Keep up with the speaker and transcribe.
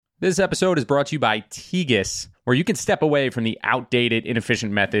This episode is brought to you by Tegas, where you can step away from the outdated,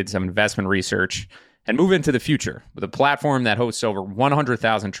 inefficient methods of investment research and move into the future with a platform that hosts over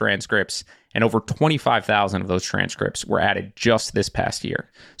 100,000 transcripts, and over 25,000 of those transcripts were added just this past year.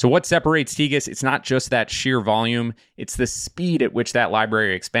 So what separates Tegas? It's not just that sheer volume, it's the speed at which that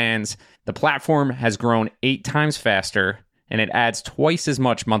library expands. The platform has grown 8 times faster, and it adds twice as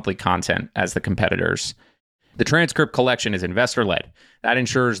much monthly content as the competitors. The transcript collection is investor-led. That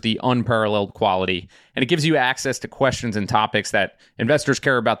ensures the unparalleled quality, and it gives you access to questions and topics that investors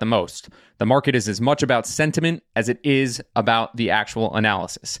care about the most. The market is as much about sentiment as it is about the actual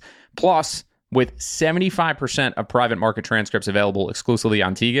analysis. Plus, with 75% of private market transcripts available exclusively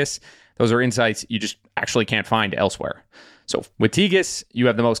on Tegas, those are insights you just actually can't find elsewhere. So with Tegas, you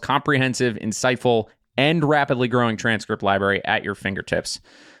have the most comprehensive, insightful, and rapidly growing transcript library at your fingertips.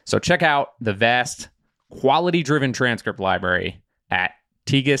 So check out the vast, quality-driven transcript library at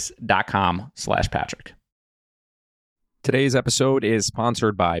tegas.com/Patrick. Today's episode is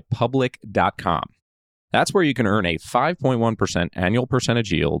sponsored by public.com. That's where you can earn a 5.1% annual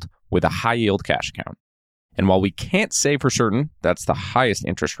percentage yield with a high-yield cash account. And while we can't say for certain that's the highest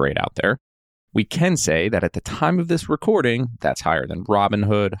interest rate out there, we can say that at the time of this recording, that's higher than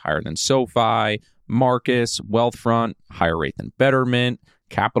Robinhood, higher than SoFi, Marcus, Wealthfront, higher rate than Betterment,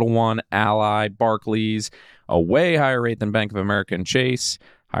 Capital One, Ally, Barclays, a way higher rate than Bank of America and Chase,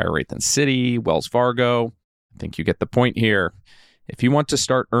 higher rate than Citi, Wells Fargo. I think you get the point here. If you want to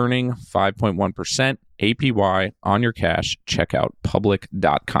start earning 5.1% APY on your cash, check out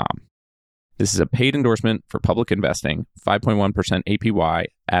public.com. This is a paid endorsement for public investing, 5.1% APY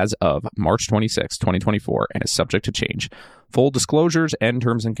as of March 26, 2024, and is subject to change. Full disclosures and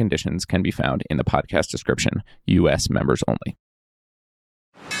terms and conditions can be found in the podcast description. U.S. members only.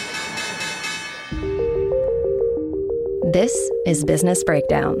 This is Business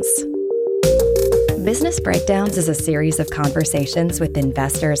Breakdowns. Business Breakdowns is a series of conversations with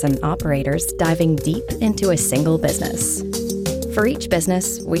investors and operators diving deep into a single business. For each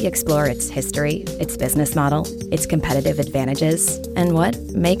business, we explore its history, its business model, its competitive advantages, and what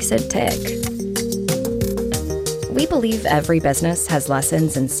makes it tick. We believe every business has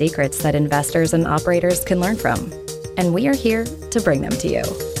lessons and secrets that investors and operators can learn from, and we are here to bring them to you.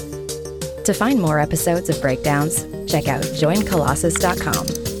 To find more episodes of Breakdowns, check out joincolossus.com.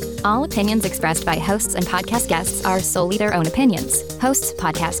 All opinions expressed by hosts and podcast guests are solely their own opinions. Hosts,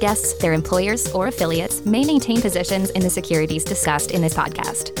 podcast guests, their employers, or affiliates may maintain positions in the securities discussed in this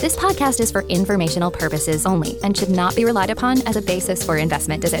podcast. This podcast is for informational purposes only and should not be relied upon as a basis for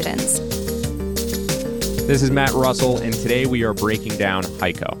investment decisions. This is Matt Russell, and today we are breaking down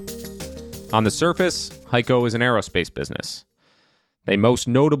HEICO. On the surface, HEICO is an aerospace business. They most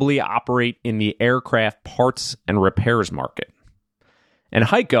notably operate in the aircraft parts and repairs market. And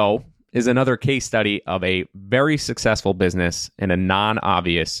HEICO is another case study of a very successful business in a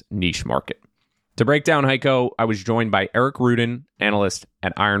non-obvious niche market. To break down HEICO, I was joined by Eric Rudin, analyst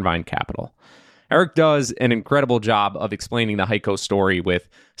at Ironvine Capital. Eric does an incredible job of explaining the HEICO story with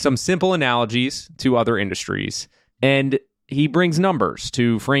some simple analogies to other industries, and he brings numbers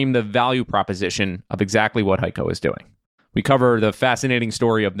to frame the value proposition of exactly what HEICO is doing. We cover the fascinating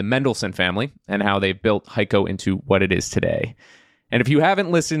story of the Mendelsohn family and how they've built HEICO into what it is today. And if you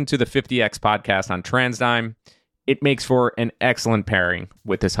haven't listened to the 50X podcast on TransDime, it makes for an excellent pairing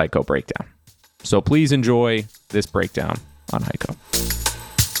with this HEICO breakdown. So please enjoy this breakdown on HEICO.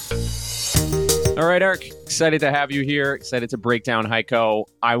 All right, Eric, excited to have you here. Excited to break down HEICO.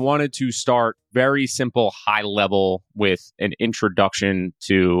 I wanted to start very simple, high level with an introduction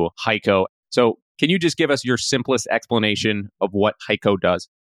to HEICO. So can you just give us your simplest explanation of what HEICO does?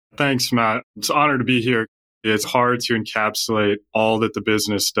 Thanks, Matt. It's an honor to be here. It's hard to encapsulate all that the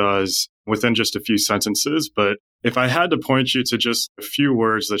business does within just a few sentences, but if I had to point you to just a few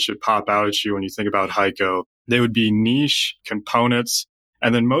words that should pop out at you when you think about HEICO, they would be niche, components,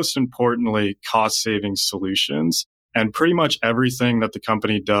 and then most importantly, cost-saving solutions. And pretty much everything that the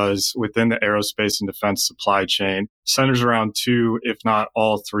company does within the aerospace and defense supply chain centers around 2, if not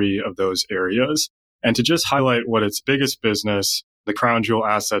all 3 of those areas. And to just highlight what its biggest business, the crown jewel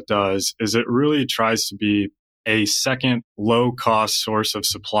asset, does, is it really tries to be a second low-cost source of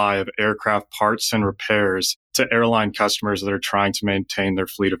supply of aircraft parts and repairs to airline customers that are trying to maintain their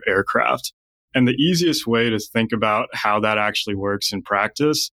fleet of aircraft. And the easiest way to think about how that actually works in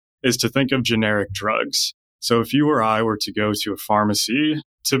practice is to think of generic drugs. So if you or I were to go to a pharmacy,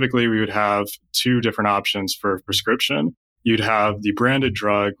 typically we would have 2 different options for a prescription. You'd have the branded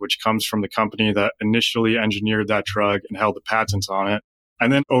drug, which comes from the company that initially engineered that drug and held the patents on it.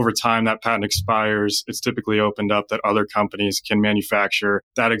 And then over time, that patent expires. It's typically opened up that other companies can manufacture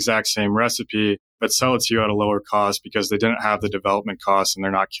that exact same recipe, but sell it to you at a lower cost because they didn't have the development costs and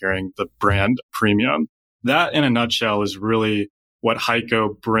they're not carrying the brand premium. That, in a nutshell, is really what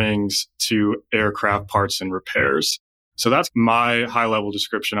HEICO brings to aircraft parts and repairs. So that's my high-level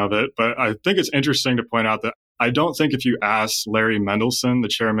description of it. But I think it's interesting to point out that I don't think if you ask Larry Mendelson, the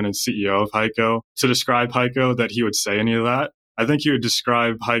chairman and CEO of HEICO, to describe HEICO, that he would say any of that. I think he would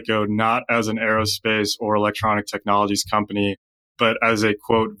describe HEICO not as an aerospace or electronic technologies company, but as a,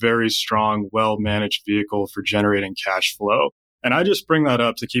 quote, very strong, well-managed vehicle for generating cash flow. And I just bring that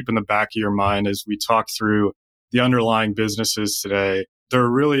up to keep in the back of your mind as we talk through the underlying businesses today. They're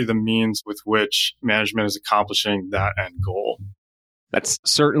really the means with which management is accomplishing that end goal. That's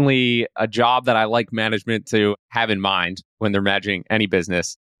certainly a job that I like management to have in mind when they're managing any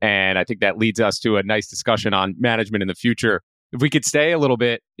business. And I think that leads us to a nice discussion on management in the future. If we could stay a little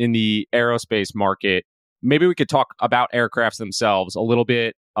bit in the aerospace market, maybe we could talk about aircrafts themselves, a little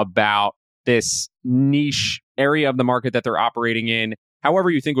bit about this niche area of the market that they're operating in.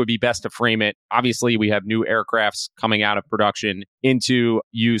 However you think would be best to frame it. Obviously, we have new aircrafts coming out of production into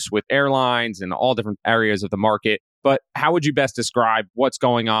use with airlines and all different areas of the market. But how would you best describe what's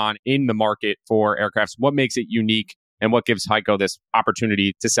going on in the market for aircrafts? What makes it unique and what gives HEICO this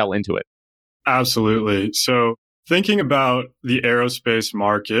opportunity to sell into it? Absolutely. So thinking about the aerospace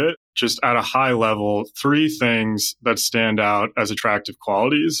market, just at a high level, three things that stand out as attractive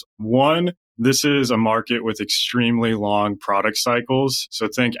qualities. One, this is a market with extremely long product cycles. So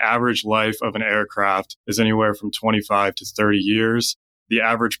think average life of an aircraft is anywhere from 25 to 30 years. The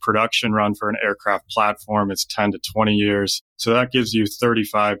average production run for an aircraft platform is 10 to 20 years. So that gives you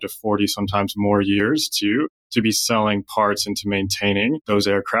 35 to 40, sometimes more years to be selling parts and to maintaining those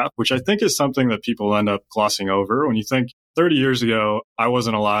aircraft, which I think is something that people end up glossing over. When you think 30 years ago, I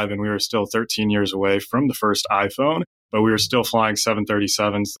wasn't alive and we were still 13 years away from the first iPhone, but we were still flying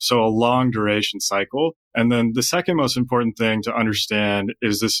 737s. So a long duration cycle. And then the second most important thing to understand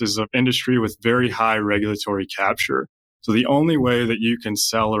is this is an industry with very high regulatory capture. So the only way that you can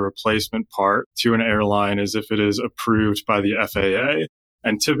sell a replacement part to an airline is if it is approved by the FAA.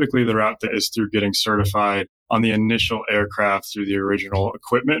 And typically the route is through getting certified on the initial aircraft through the original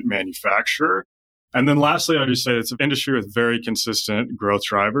equipment manufacturer. And then lastly, I'll just say it's an industry with very consistent growth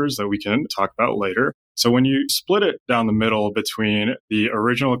drivers that we can talk about later. So when you split it down the middle between the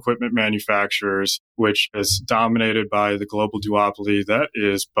original equipment manufacturers, which is dominated by the global duopoly that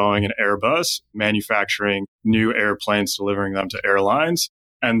is Boeing and Airbus, manufacturing new airplanes, delivering them to airlines.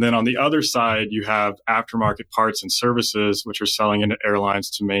 And then on the other side, you have aftermarket parts and services, which are selling into airlines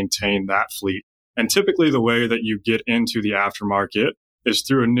to maintain that fleet. And typically the way that you get into the aftermarket is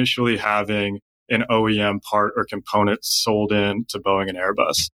through initially having an OEM part or component sold in to Boeing and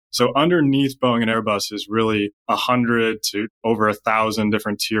Airbus. So underneath Boeing and Airbus is really 100 to over 1,000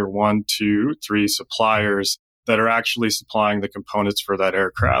 different tier 1, 2, 3 suppliers that are actually supplying the components for that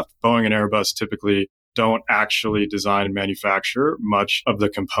aircraft. Boeing and Airbus typically don't actually design and manufacture much of the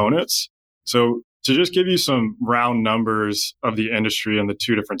components. So to just give you some round numbers of the industry and the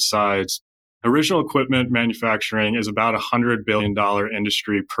two different sides, original equipment manufacturing is about $100 billion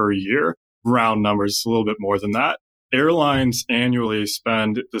industry per year. Round numbers, a little bit more than that. Airlines annually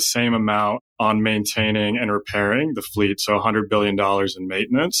spend the same amount on maintaining and repairing the fleet, so $100 billion in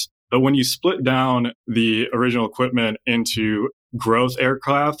maintenance. But when you split down the original equipment into growth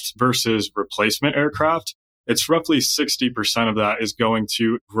aircraft versus replacement aircraft, it's roughly 60% of that is going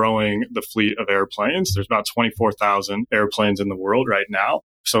to growing the fleet of airplanes. There's about 24,000 airplanes in the world right now.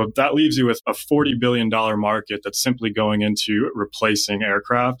 So that leaves you with a $40 billion market that's simply going into replacing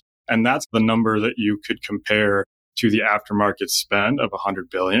aircraft. And that's the number that you could compare to the aftermarket spend of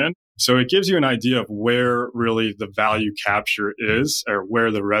 $100 billion. So it gives you an idea of where really the value capture is or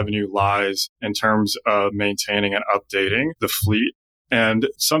where the revenue lies in terms of maintaining and updating the fleet. And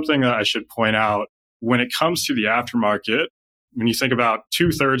something that I should point out, when it comes to the aftermarket, when you think about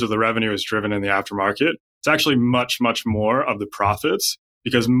 2/3 of the revenue is driven in the aftermarket, it's actually much, much more of the profits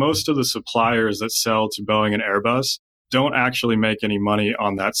because most of the suppliers that sell to Boeing and Airbus don't actually make any money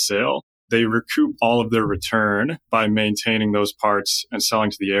on that sale. They recoup all of their return by maintaining those parts and selling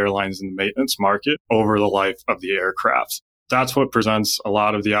to the airlines in the maintenance market over the life of the aircraft. That's what presents a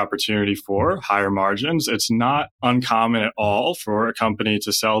lot of the opportunity for higher margins. It's not uncommon at all for a company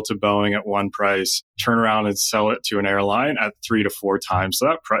to sell to Boeing at one price, turn around and sell it to an airline at 3 to 4 times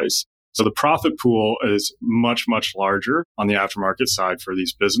that price. So the profit pool is much, much larger on the aftermarket side for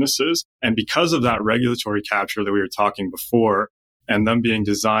these businesses. And because of that regulatory capture that we were talking before and them being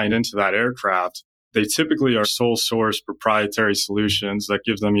designed into that aircraft, they typically are sole source proprietary solutions that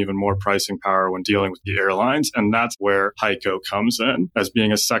give them even more pricing power when dealing with the airlines. And that's where HEICO comes in as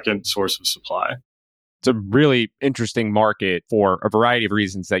being a second source of supply. It's a really interesting market for a variety of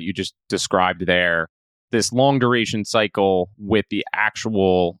reasons that you just described there. This long duration cycle with the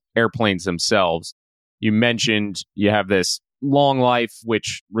actual airplanes themselves. You mentioned you have this long life,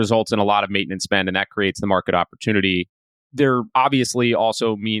 which results in a lot of maintenance spend, and that creates the market opportunity. There obviously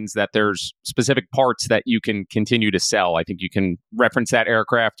also means that there's specific parts that you can continue to sell. I think you can reference that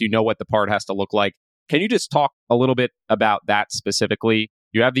aircraft. You know what the part has to look like. Can you just talk a little bit about that specifically?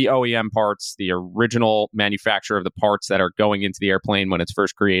 You have the OEM parts, the original manufacturer of the parts that are going into the airplane when it's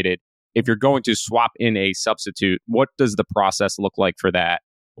first created. If you're going to swap in a substitute, what does the process look like for that?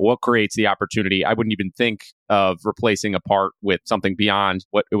 What creates the opportunity? I wouldn't even think of replacing a part with something beyond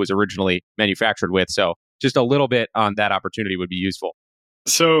what it was originally manufactured with. So just a little bit on that opportunity would be useful.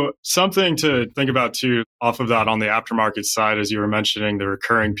 So something to think about too, off of that on the aftermarket side, as you were mentioning, the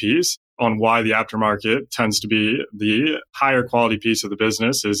recurring piece on why the aftermarket tends to be the higher quality piece of the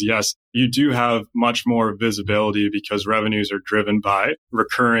business is, yes, you do have much more visibility because revenues are driven by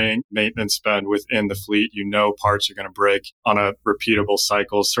recurring maintenance spend within the fleet. You know, parts are going to break on a repeatable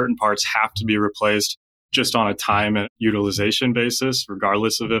cycle. Certain parts have to be replaced just on a time and utilization basis,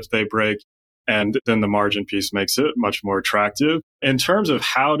 regardless of if they break. And then the margin piece makes it much more attractive. In terms of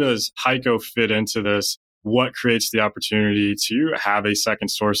how does HEICO fit into this, what creates the opportunity to have a second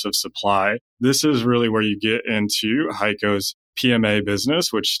source of supply? This is really where you get into HEICO's PMA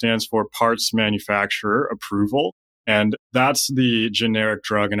business, which stands for Parts Manufacturer Approval. And that's the generic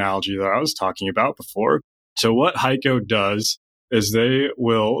drug analogy that I was talking about before. So what HEICO does is they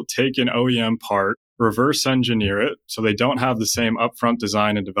will take an OEM part, reverse engineer it so they don't have the same upfront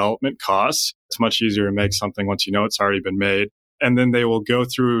design and development costs. It's much easier to make something once you know it's already been made. And then they will go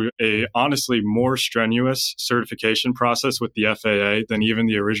through a honestly more strenuous certification process with the FAA than even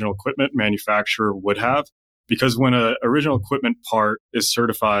the original equipment manufacturer would have. Because when an original equipment part is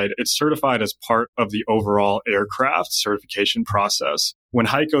certified, it's certified as part of the overall aircraft certification process. When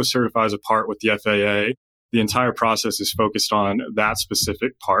HEICO certifies a part with the FAA, the entire process is focused on that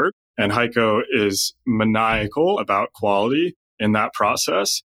specific part. And HEICO is maniacal about quality in that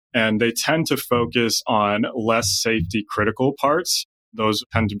process. And they tend to focus on less safety critical parts. Those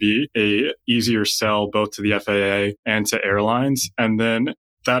tend to be a easier sell both to the FAA and to airlines. And then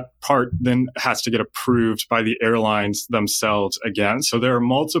that part then has to get approved by the airlines themselves again. So there are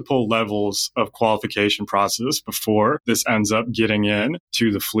multiple levels of qualification process before this ends up getting in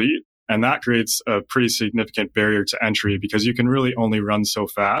to the fleet. And that creates a pretty significant barrier to entry because you can really only run so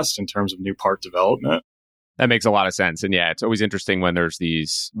fast in terms of new part development. That makes a lot of sense. And yeah, it's always interesting when there's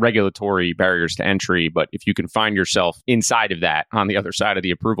these regulatory barriers to entry. But if you can find yourself inside of that, on the other side of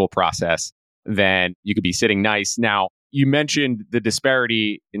the approval process, then you could be sitting nice. Now, you mentioned the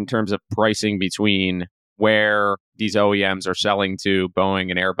disparity in terms of pricing between where these OEMs are selling to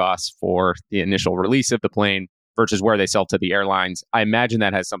Boeing and Airbus for the initial release of the plane versus where they sell to the airlines. I imagine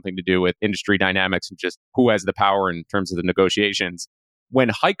that has something to do with industry dynamics and just who has the power in terms of the negotiations. When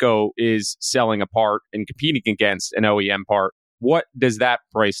HEICO is selling a part and competing against an OEM part, what does that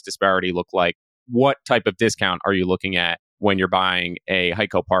price disparity look like? What type of discount are you looking at when you're buying a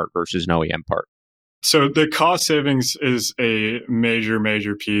HEICO part versus an OEM part? So the cost savings is a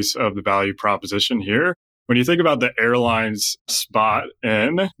major piece of the value proposition here. When you think about the airline's spot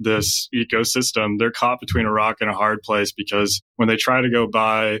in this ecosystem, they're caught between a rock and a hard place because when they try to go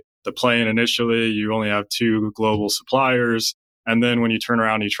buy the plane initially, you only have two global suppliers. And then when you turn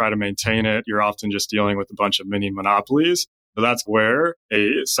around and you try to maintain it, you're often just dealing with a bunch of mini monopolies. So that's where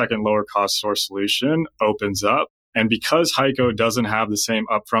a second lower cost source solution opens up. And because HEICO doesn't have the same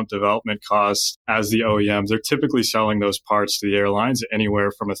upfront development costs as the OEMs, they're typically selling those parts to the airlines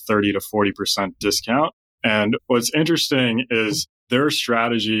anywhere from a 30 to 40% discount. And what's interesting is their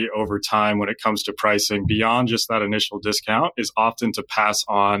strategy over time when it comes to pricing beyond just that initial discount is often to pass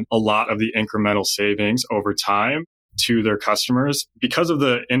on a lot of the incremental savings over time to their customers. Because of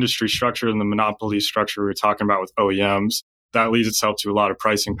the industry structure and the monopoly structure we were talking about with OEMs, that leads itself to a lot of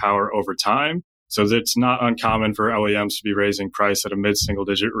pricing power over time. So it's not uncommon for OEMs to be raising price at a mid-single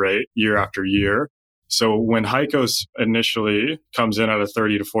digit rate year after year. So when HEICO's initially comes in at a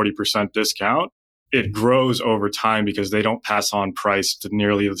 30 to 40% discount, it grows over time because they don't pass on price to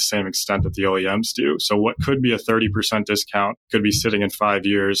nearly the same extent that the OEMs do. So what could be a 30% discount could be sitting in 5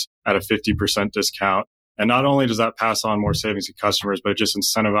 years at a 50% discount. And not only does that pass on more savings to customers, but it just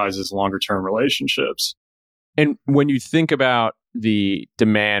incentivizes longer term relationships. And when you think about the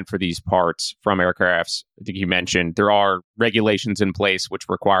demand for these parts from aircrafts, I think you mentioned there are regulations in place which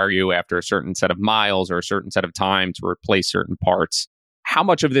require you after a certain set of miles or a certain set of time to replace certain parts. How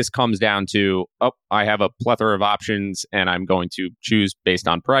much of this comes down to, I have a plethora of options and I'm going to choose based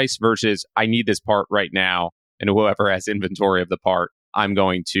on price versus I need this part right now and whoever has inventory of the part, I'm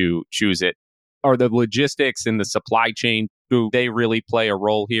going to choose it. Are the logistics and the supply chain, do they really play a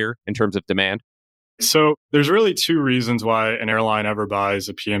role here in terms of demand? So there's really two reasons why an airline ever buys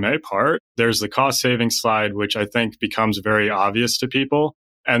a PMA part. There's the cost saving side, which I think becomes very obvious to people.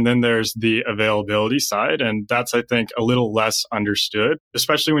 And then there's the availability side. And that's, I think, a little less understood,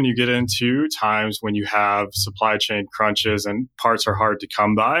 especially when you get into times when you have supply chain crunches and parts are hard to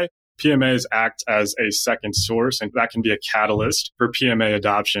come by. PMAs act as a second source, and that can be a catalyst for PMA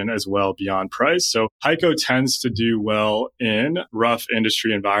adoption as well beyond price. So HEICO tends to do well in rough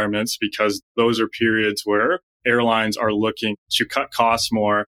industry environments because those are periods where airlines are looking to cut costs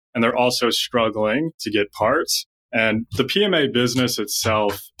more, and they're also struggling to get parts. And the PMA business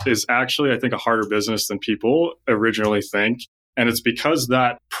itself is actually, I think, a harder business than people originally think. And it's because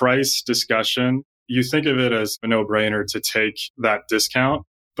that price discussion, you think of it as a no-brainer to take that discount.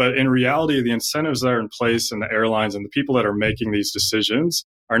 But in reality, the incentives that are in place in the airlines and the people that are making these decisions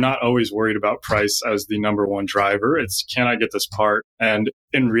are not always worried about price as the number one driver. It's, can I get this part? And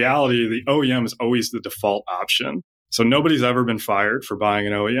in reality, the OEM is always the default option. So nobody's ever been fired for buying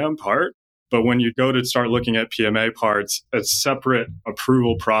an OEM part. But when you go to start looking at PMA parts, a separate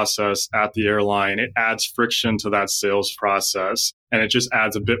approval process at the airline, it adds friction to that sales process. And it just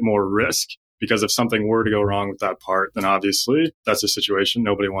adds a bit more risk. Because if something were to go wrong with that part, then obviously that's a situation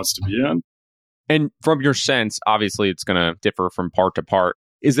nobody wants to be in. And from your sense, obviously it's going to differ from part to part.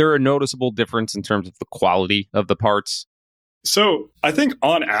 Is there a noticeable difference in terms of the quality of the parts? So I think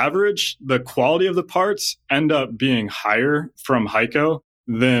on average, the quality of the parts end up being higher from HEICO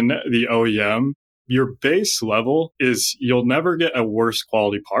than the OEM. Your base level is you'll never get a worse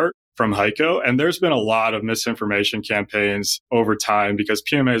quality part from HEICO. And there's been a lot of misinformation campaigns over time because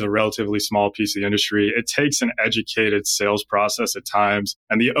PMA is a relatively small piece of the industry. It takes an educated sales process at times,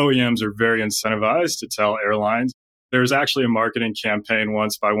 and the OEMs are very incentivized to tell airlines. There's actually a marketing campaign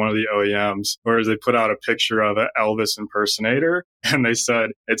once by one of the OEMs where they put out a picture of an Elvis impersonator and they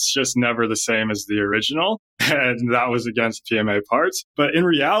said, it's just never the same as the original. And that was against PMA parts. But in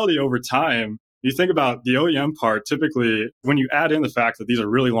reality, over time, you think about the OEM part, typically, when you add in the fact that these are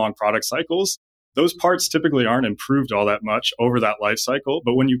really long product cycles, those parts typically aren't improved all that much over that life cycle.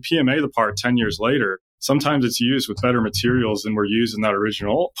 But when you PMA the part 10 years later, sometimes it's used with better materials than were used in that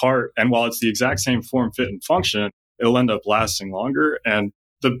original part. And while it's the exact same form, fit, and function, it'll end up lasting longer. And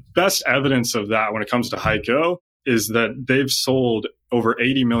the best evidence of that when it comes to HEICO is that they've sold over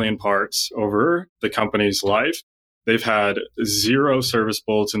 80 million parts over the company's life. They've had 0 service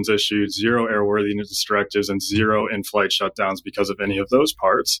bulletins issued, 0 airworthiness directives, and 0 in-flight shutdowns because of any of those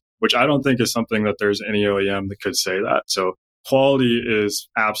parts, which I don't think is something that there's any OEM that could say that. So quality is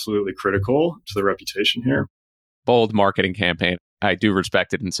absolutely critical to the reputation here. Bold marketing campaign. I do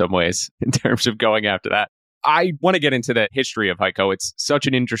respect it in some ways in terms of going after that. I want to get into the history of HEICO. It's such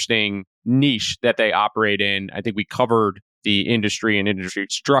an interesting niche that they operate in. I think we covered the industry and industry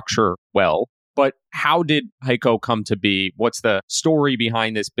structure well. But how did HEICO come to be? What's the story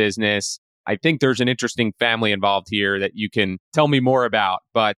behind this business? I think there's an interesting family involved here that you can tell me more about,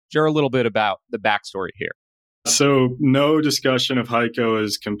 but share a little bit about the backstory here. So no discussion of HEICO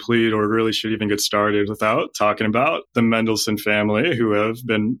is complete or really should even get started without talking about the Mendelsohn family, who have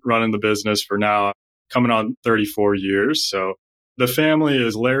been running the business for now coming on 34 years. So the family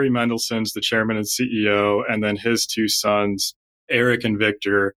is Larry Mendelsohn's the chairman and CEO, and then his 2 sons, Eric and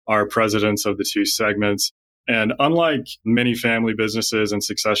Victor, are presidents of the 2 segments. And unlike many family businesses and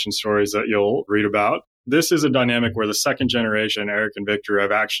succession stories that you'll read about, this is a dynamic where the second generation, Eric and Victor,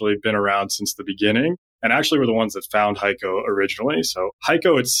 have actually been around since the beginning and actually were the ones that found HEICO originally. So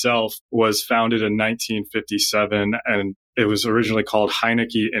HEICO itself was founded in 1957, and it was originally called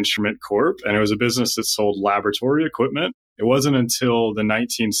Heineke Instrument Corp., and it was a business that sold laboratory equipment. It wasn't until the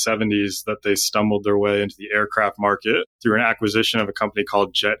 1970s that they stumbled their way into the aircraft market through an acquisition of a company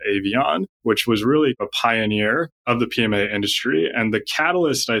called Jet Avion, which was really a pioneer of the PMA industry. And the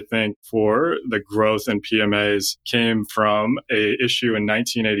catalyst, I think, for the growth in PMAs came from a issue in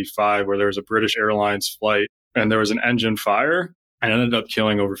 1985 where there was a British Airlines flight and there was an engine fire and it ended up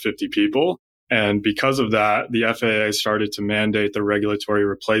killing over 50 people. And because of that, the FAA started to mandate the regulatory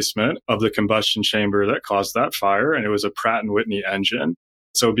replacement of the combustion chamber that caused that fire. And it was a Pratt & Whitney engine.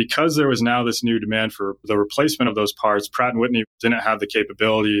 So because there was now this new demand for the replacement of those parts, Pratt & Whitney didn't have the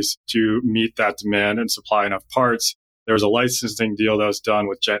capabilities to meet that demand and supply enough parts. There was a licensing deal that was done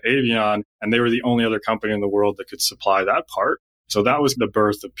with Jet Avion, and they were the only other company in the world that could supply that part. So that was the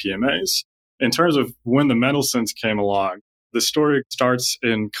birth of PMAs. In terms of when the Mendelssohns came along, the story starts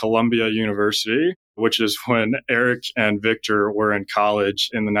in Columbia University, which is when Eric and Victor were in college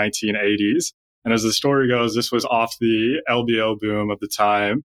in the 1980s. And as the story goes, this was off the LBO boom of the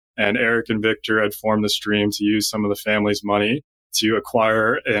time. And Eric and Victor had formed this dream to use some of the family's money to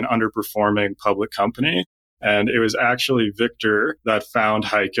acquire an underperforming public company. And it was actually Victor that found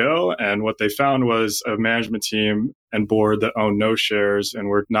HEICO. And what they found was a management team and board that owned no shares and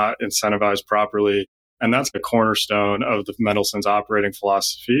were not incentivized properly. And that's the cornerstone of the Mendelssohn's operating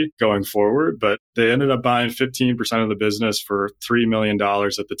philosophy going forward. But they ended up buying 15% of the business for $3 million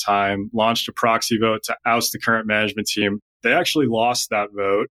at the time, launched a proxy vote to oust the current management team. They actually lost that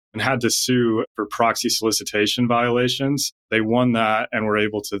vote and had to sue for proxy solicitation violations. They won that and were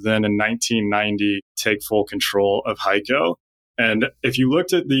able to then in 1990 take full control of HEICO. And if you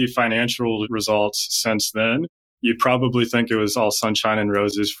looked at the financial results since then, you'd probably think it was all sunshine and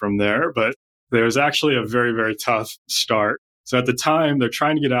roses from there. But there was actually a very, very tough start. So at the time, they're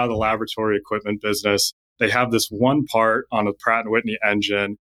trying to get out of the laboratory equipment business. They have this one part on a Pratt & Whitney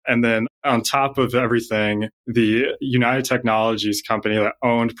engine. And then on top of everything, the United Technologies company that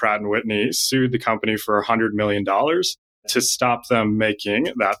owned Pratt & Whitney sued the company for $100 million to stop them making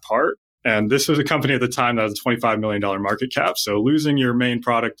that part. And this was a company at the time that was a $25 million market cap. So losing your main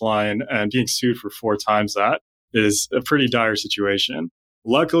product line and being sued for 4 times that is a pretty dire situation.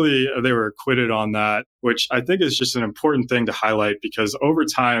 Luckily, they were acquitted on that, which I think is just an important thing to highlight because over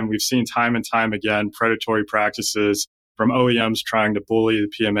time, we've seen time and time again predatory practices from OEMs trying to bully the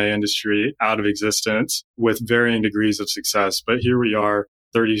PMA industry out of existence with varying degrees of success. But here we are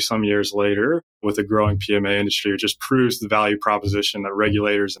 30 some years later with a growing PMA industry. It just proves the value proposition that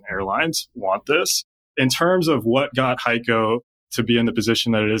regulators and airlines want this. In terms of what got HEICO to be in the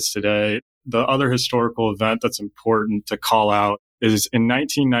position that it is today, the other historical event that's important to call out is in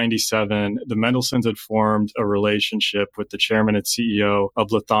 1997, the Mendelssohns had formed a relationship with the chairman and CEO of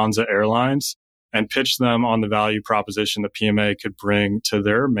Lufthansa Airlines and pitched them on the value proposition that PMA could bring to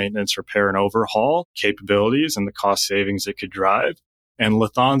their maintenance, repair, and overhaul capabilities and the cost savings it could drive. And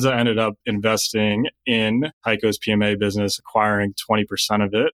Lufthansa ended up investing in HEICO's PMA business, acquiring 20%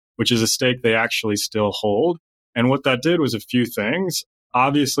 of it, which is a stake they actually still hold. And what that did was a few things.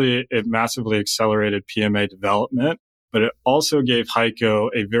 Obviously, it massively accelerated PMA development, but it also gave HEICO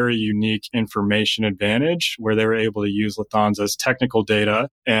a very unique information advantage where they were able to use Lufthansa's technical data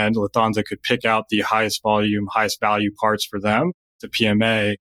and Lufthansa could pick out the highest volume, highest value parts for them to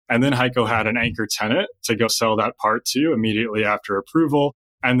PMA. And then HEICO had an anchor tenant to go sell that part to immediately after approval.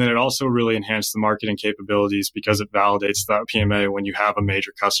 And then it also really enhanced the marketing capabilities because it validates that PMA when you have a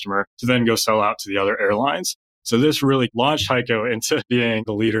major customer to then go sell out to the other airlines. So this really launched HEICO into being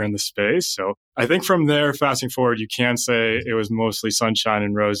the leader in the space. So I think from there, fasting forward, you can say it was mostly sunshine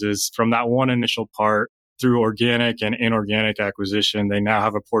and roses. From that one initial part through organic and inorganic acquisition, they now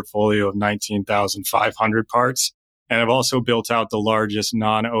have a portfolio of 19,500 parts and have also built out the largest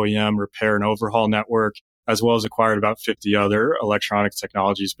non-OEM repair and overhaul network, as well as acquired about 50 other electronic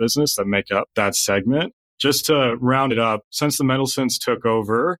technologies business that make up that segment. Just to round it up, since the Mendelssohns took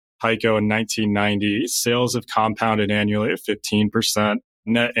over HEICO in 1990, sales have compounded annually at 15%,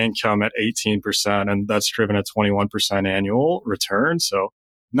 net income at 18%, and that's driven a 21% annual return. So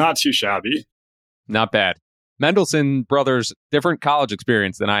not too shabby. Not bad. Mendelssohn brothers, different college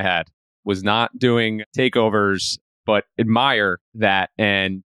experience than I had, was not doing takeovers, but admire that.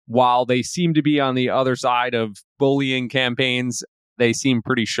 And while they seem to be on the other side of bullying campaigns, they seem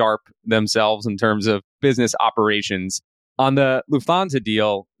pretty sharp themselves in terms of business operations. On the Lufthansa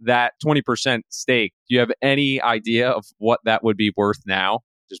deal, that 20% stake, do you have any idea of what that would be worth now?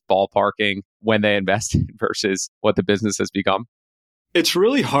 Just ballparking when they invested versus what the business has become? It's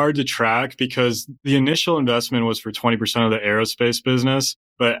really hard to track because the initial investment was for 20% of the aerospace business.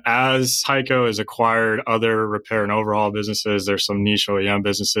 But as HEICO has acquired other repair and overhaul businesses, there's some niche OEM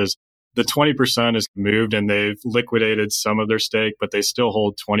businesses, the 20% has moved and they've liquidated some of their stake, but they still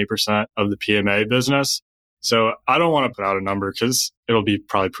hold 20% of the PMA business. So I don't want to put out a number because it'll be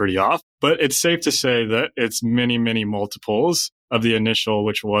probably pretty off, but it's safe to say that it's many, many multiples of the initial,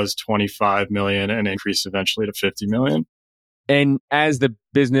 which was 25 million and increased eventually to 50 million. And as the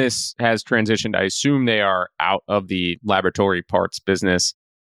business has transitioned, I assume they are out of the laboratory parts business.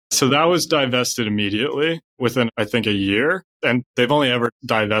 So that was divested immediately within, I think, a year. And they've only ever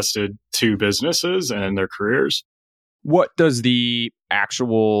divested 2 businesses in their careers. What does the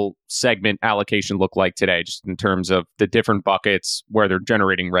actual segment allocation look like today, just in terms of the different buckets where they're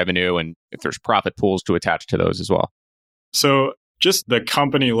generating revenue and if there's profit pools to attach to those as well? So just the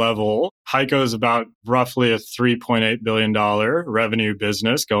company level, HEICO is about roughly a $3.8 billion revenue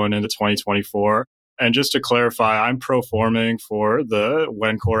business going into 2024. And just to clarify, I'm pro-forming for the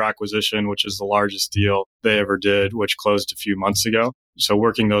Wencor acquisition, which is the largest deal they ever did, which closed a few months ago. So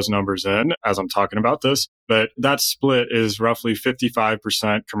working those numbers in as I'm talking about this. But that split is roughly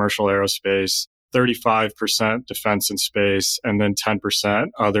 55% commercial aerospace, 35% defense and space, and then 10%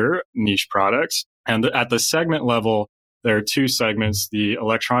 other niche products. And at the segment level, there are two segments, the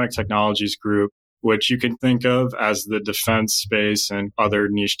Electronic Technologies Group, which you can think of as the defense, space, and other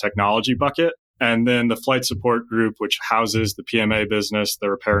niche technology bucket. And then the Flight Support Group, which houses the PMA business,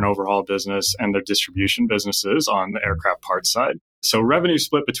 the repair and overhaul business, and their distribution businesses on the aircraft parts side. So revenue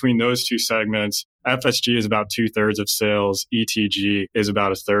split between those two segments, FSG is about 2/3 of sales, ETG is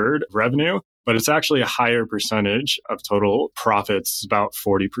about 1/3 of revenue, but it's actually a higher percentage of total profits, about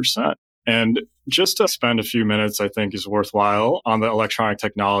 40%. And just to spend a few minutes, I think is worthwhile on the Electronic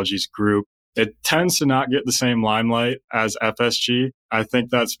Technologies Group. It tends to not get the same limelight as FSG. I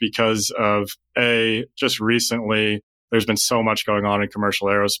think that's because of just recently, there's been so much going on in commercial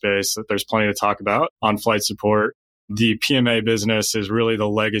aerospace that there's plenty to talk about on flight support. The PMA business is really the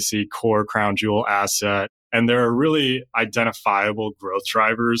legacy core crown jewel asset. And there are really identifiable growth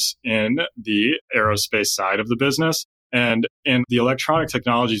drivers in the aerospace side of the business. And in the electronic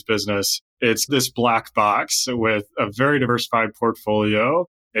technologies business, it's this black box with a very diversified portfolio.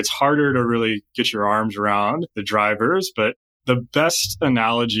 It's harder to really get your arms around the drivers, but the best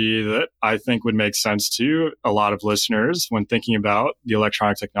analogy that I think would make sense to a lot of listeners when thinking about the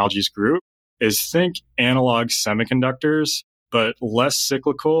Electronic Technologies Group is think analog semiconductors, but less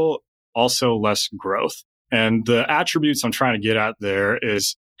cyclical, also less growth. And the attributes I'm trying to get at there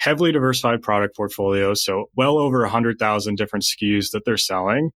is heavily diversified product portfolio, so well over 100,000 different SKUs that they're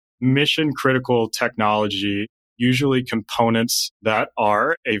selling, mission critical technology, usually components that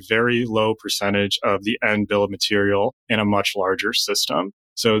are a very low percentage of the end bill of material in a much larger system.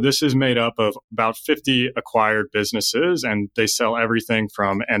 So this is made up of about 50 acquired businesses, and they sell everything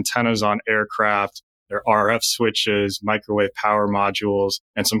from antennas on aircraft, their RF switches, microwave power modules,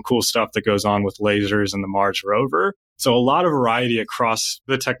 and some cool stuff that goes on with lasers in the Mars rover. So a lot of variety across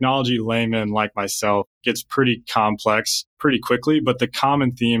the technology layman like myself gets pretty complex pretty quickly, but the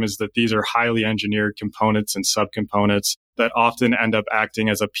common theme is that these are highly engineered components and subcomponents that often end up acting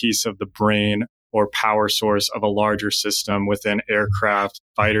as a piece of the brain or power source of a larger system within aircraft,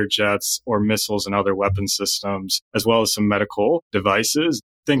 fighter jets, or missiles and other weapon systems, as well as some medical devices.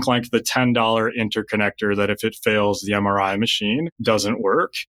 Think like the $10 interconnector that if it fails, the MRI machine doesn't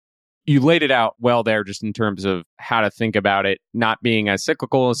work. You laid it out well there just in terms of how to think about it, not being as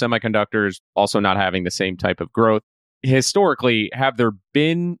cyclical as semiconductors, also not having the same type of growth. Historically, have there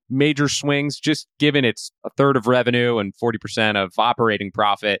been major swings, just given it's 1/3 of revenue and 40% of operating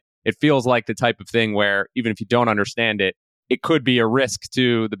profit? It feels like the type of thing where even if you don't understand it, it could be a risk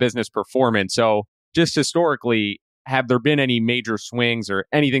to the business performance. So just historically, have there been any major swings or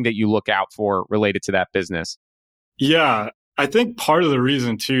anything that you look out for related to that business? Yeah. I think part of the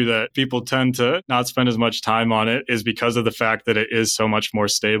reason, too, that people tend to not spend as much time on it is because of the fact that it is so much more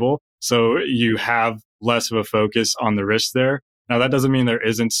stable. So you have less of a focus on the risk there. Now, that doesn't mean there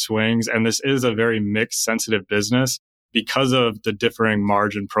isn't swings. And this is a very mix sensitive business because of the differing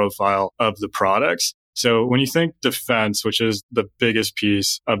margin profile of the products. So when you think defense, which is the biggest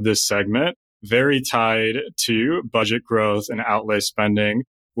piece of this segment, very tied to budget growth and outlay spending,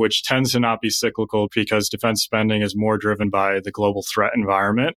 which tends to not be cyclical because defense spending is more driven by the global threat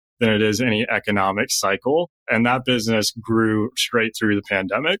environment than it is any economic cycle. And that business grew straight through the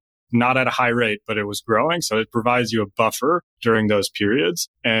pandemic, not at a high rate, but it was growing. So it provides you a buffer during those periods.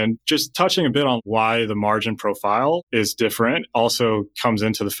 And just touching a bit on why the margin profile is different also comes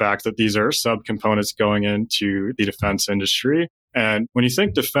into the fact that these are subcomponents going into the defense industry. And when you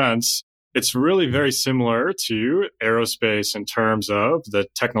think defense, it's really very similar to aerospace in terms of the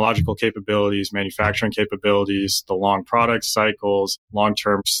technological capabilities, manufacturing capabilities, the long product cycles,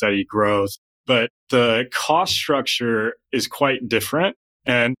 long-term steady growth. But the cost structure is quite different.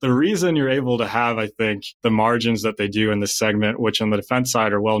 And the reason you're able to have, I think, the margins that they do in this segment, which on the defense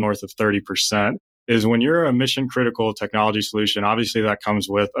side are well north of 30%, is when you're a mission critical technology solution, obviously that comes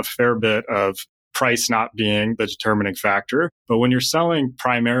with a fair bit of price not being the determining factor. But when you're selling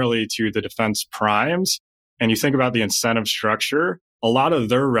primarily to the defense primes and you think about the incentive structure, a lot of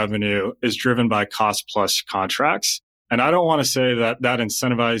their revenue is driven by cost plus contracts. And I don't want to say that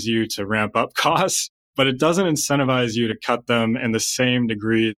incentivizes you to ramp up costs, but it doesn't incentivize you to cut them in the same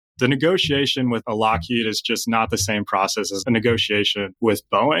degree. The negotiation with a Lockheed is just not the same process as a negotiation with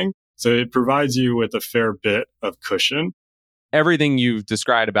Boeing. So it provides you with a fair bit of cushion. Everything you've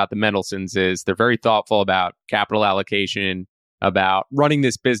described about the Mendelsons is they're very thoughtful about capital allocation, about running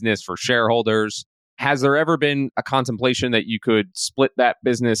this business for shareholders. Has there ever been a contemplation that you could split that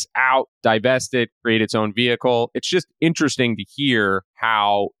business out, divest it, create its own vehicle? It's just interesting to hear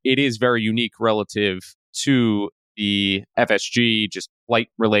how it is very unique relative to the FSG, just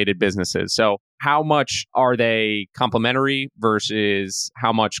flight-related businesses. So how much are they complementary versus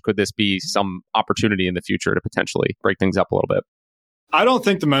how much could this be some opportunity in the future to potentially break things up a little bit? I don't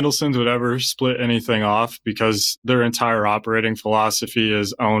think the Mendelsons would ever split anything off because their entire operating philosophy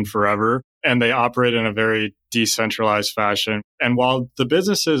is owned forever and they operate in a very decentralized fashion. And while the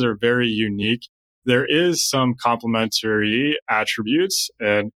businesses are very unique, there is some complementary attributes,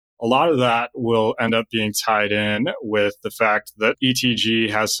 and a lot of that will end up being tied in with the fact that ETG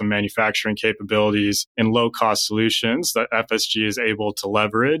has some manufacturing capabilities in low-cost solutions that FSG is able to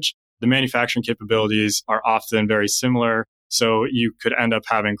leverage. The manufacturing capabilities are often very similar, so you could end up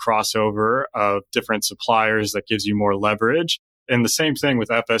having crossover of different suppliers that gives you more leverage. And the same thing with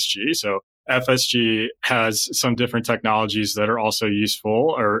FSG. So FSG has some different technologies that are also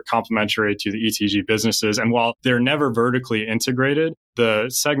useful or complementary to the ETG businesses. And while they're never vertically integrated, the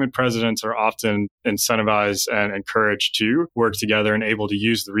segment presidents are often incentivized and encouraged to work together and able to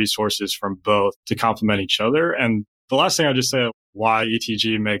use the resources from both to complement each other. And the last thing I'll just say why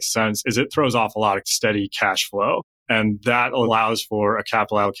ETG makes sense is it throws off a lot of steady cash flow. And that allows for a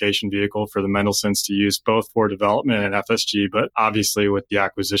capital allocation vehicle for the Mendelsons to use both for development and FSG, but obviously with the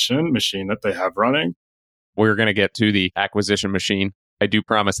acquisition machine that they have running. We're going to get to the acquisition machine. I do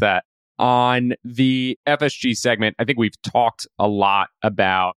promise that. On the FSG segment, I think we've talked a lot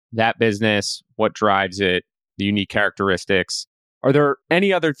about that business, what drives it, the unique characteristics. Are there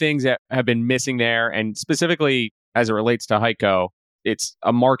any other things that have been missing there? And specifically as it relates to HEICO, it's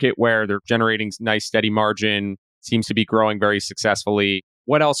a market where they're generating nice steady margin, seems to be growing very successfully.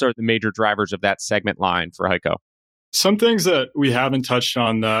 What else are the major drivers of that segment line for HEICO? Some things that we haven't touched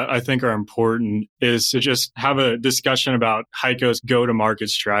on that I think are important is to just have a discussion about HEICO's go-to-market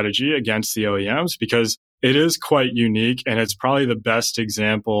strategy against the OEMs, because it is quite unique and it's probably the best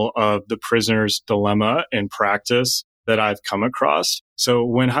example of the prisoner's dilemma in practice that I've come across. So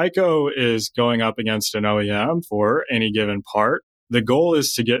when HEICO is going up against an OEM for any given part, the goal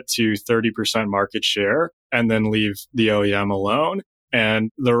is to get to 30% market share and then leave the OEM alone.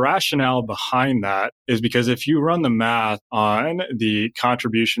 And the rationale behind that is because if you run the math on the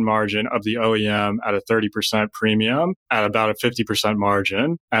contribution margin of the OEM at a 30% premium at about a 50%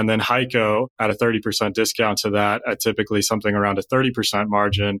 margin, and then HEICO at a 30% discount to that at typically something around a 30%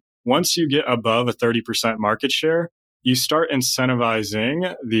 margin, once you get above a 30% market share, you start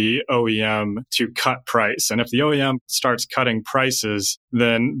incentivizing the OEM to cut price. And if the OEM starts cutting prices,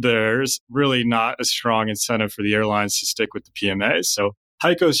 then there's really not a strong incentive for the airlines to stick with the PMAs. So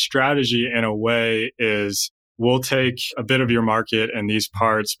HEICO's strategy in a way is we'll take a bit of your market in these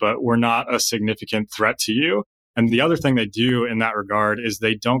parts, but we're not a significant threat to you. And the other thing they do in that regard is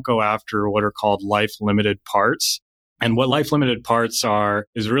they don't go after what are called life-limited parts. And what life-limited parts are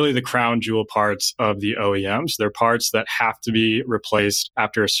is really the crown jewel parts of the OEMs. They're parts that have to be replaced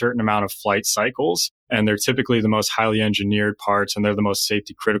after a certain amount of flight cycles. And they're typically the most highly engineered parts, and they're the most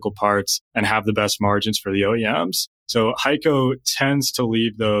safety critical parts and have the best margins for the OEMs. So HEICO tends to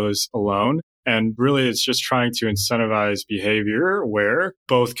leave those alone. And really, it's just trying to incentivize behavior where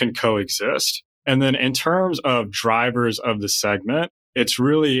both can coexist. And then in terms of drivers of the segment, it's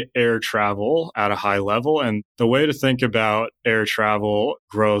really air travel at a high level. And the way to think about air travel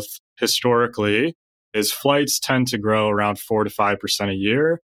growth historically is flights tend to grow around 4 to 5% a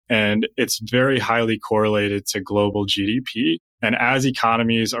year. And it's very highly correlated to global GDP. And as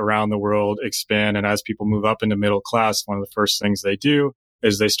economies around the world expand and as people move up into middle class, one of the first things they do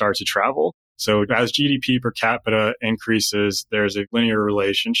is they start to travel. So as GDP per capita increases, there's a linear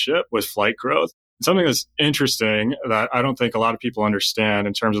relationship with flight growth. Something that's interesting that I don't think a lot of people understand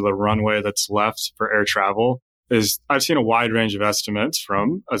in terms of the runway that's left for air travel is I've seen a wide range of estimates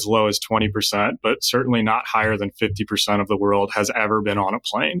from as low as 20%, but certainly not higher than 50% of the world has ever been on a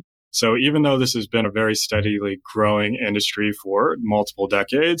plane. So even though this has been a very steadily growing industry for multiple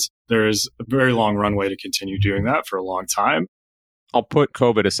decades, there is a very long runway to continue doing that for a long time. I'll put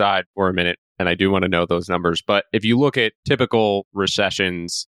COVID aside for a minute, and I do want to know those numbers. But if you look at typical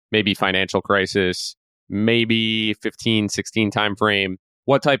recessions, maybe financial crisis, maybe 15, 16 timeframe,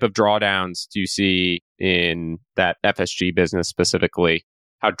 what type of drawdowns do you see in that FSG business specifically?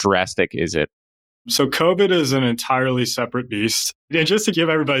 How drastic is it? So COVID is an entirely separate beast. And just to give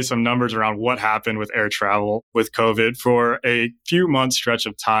everybody some numbers around what happened with air travel with COVID, for a few months stretch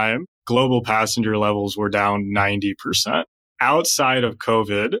of time, global passenger levels were down 90%. Outside of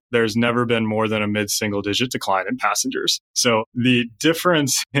COVID, there's never been more than a mid-single digit decline in passengers. So the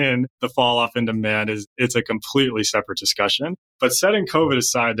difference in the fall off in demand it's a completely separate discussion. But setting COVID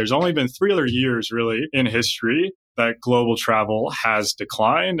aside, there's only been 3 other years really in history that global travel has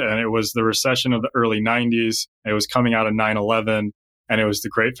declined. And it was the recession of the early 90s. It was coming out of 9/11, and it was the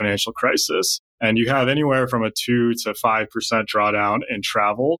great financial crisis. And you have anywhere from a 2 to 5% drawdown in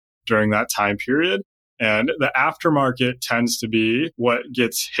travel during that time period. And the aftermarket tends to be what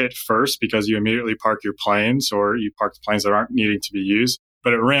gets hit first because you immediately park your planes, or you park the planes that aren't needing to be used,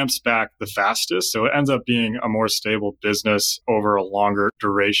 but it ramps back the fastest. So it ends up being a more stable business over a longer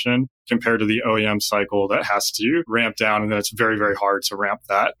duration compared to the OEM cycle that has to ramp down. And then it's very, very hard to ramp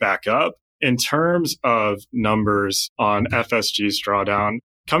that back up. In terms of numbers on FSG's drawdown,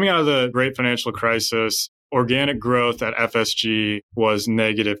 coming out of the great financial crisis, organic growth at FSG was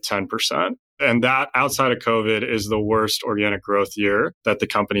negative 10%. And that, outside of COVID, is the worst organic growth year that the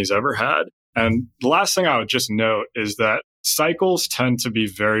company's ever had. And the last thing I would just note is that cycles tend to be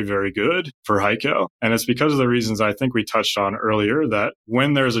very, very good for HEICO. And it's because of the reasons I think we touched on earlier, that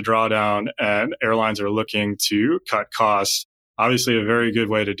when there's a drawdown and airlines are looking to cut costs, obviously a very good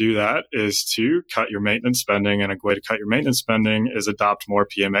way to do that is to cut your maintenance spending. And a way to cut your maintenance spending is adopt more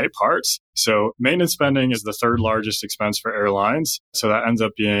PMA parts. So maintenance spending is the 3rd largest expense for airlines. So that ends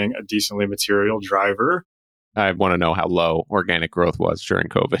up being a decently material driver. I want to know how low organic growth was during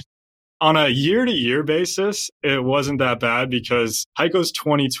COVID. On a year-to-year basis, it wasn't that bad because HEICO's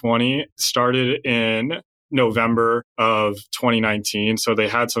 2020 started in November of 2019. So they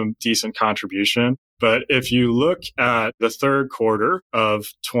had some decent contribution. But if you look at the 3rd quarter of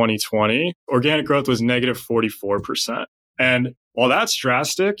 2020, organic growth was negative 44%. And while that's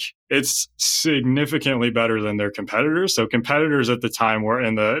drastic, it's significantly better than their competitors. So competitors at the time were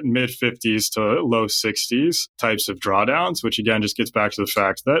in the mid 50s to low 60s types of drawdowns, which again just gets back to the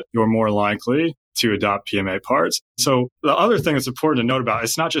fact that you're more likely to adopt PMA parts. So the other thing that's important to note about,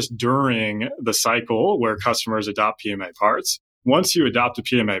 it's not just during the cycle where customers adopt PMA parts. Once you adopt a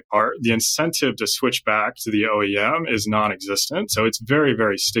PMA part, the incentive to switch back to the OEM is non-existent. So it's very,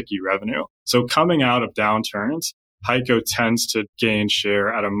 very sticky revenue. So coming out of downturns, HEICO tends to gain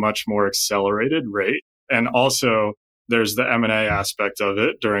share at a much more accelerated rate. And also, there's the M&A aspect of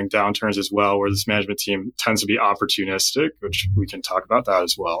it during downturns as well, where this management team tends to be opportunistic, which we can talk about that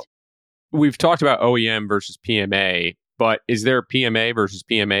as well. We've talked about OEM versus PMA, but is there PMA versus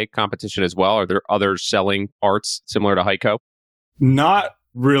PMA competition as well? Are there others selling parts similar to HEICO? Not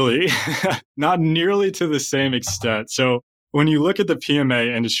really, not nearly to the same extent. So when you look at the PMA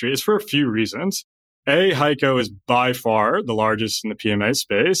industry, it's for a few reasons. HEICO is by far the largest in the PMA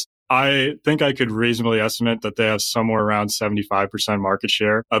space. I think I could reasonably estimate that they have somewhere around 75% market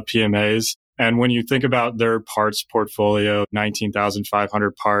share of PMAs. And when you think about their parts portfolio,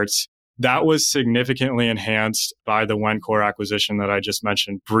 19,500 parts, that was significantly enhanced by the Wencor acquisition that I just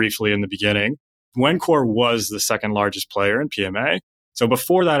mentioned briefly in the beginning. Wencor was the 2nd largest player in PMA. So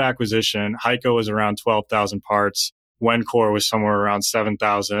before that acquisition, HEICO was around 12,000 parts. Wencor was somewhere around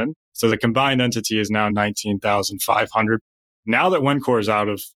 7,000. So the combined entity is now 19,500. Now that Wencor is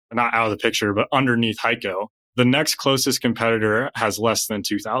not out of the picture, but underneath HEICO, the next closest competitor has less than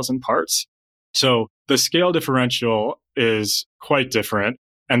 2,000 parts. So the scale differential is quite different.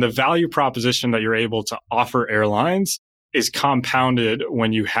 And the value proposition that you're able to offer airlines is compounded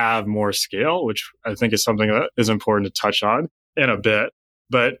when you have more scale, which I think is something that is important to touch on in a bit.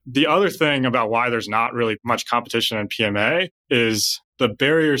 But the other thing about why there's not really much competition in PMA is the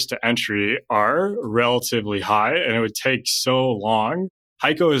barriers to entry are relatively high, and it would take so long.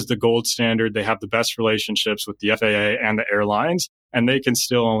 HEICO is the gold standard. They have the best relationships with the FAA and the airlines, and they can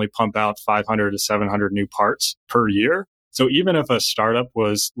still only pump out 500 to 700 new parts per year. So even if a startup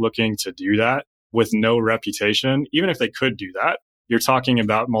was looking to do that with no reputation, even if they could do that, you're talking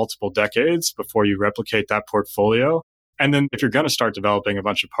about multiple decades before you replicate that portfolio. And then if you're going to start developing a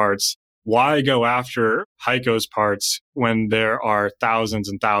bunch of parts, why go after HEICO's parts when there are thousands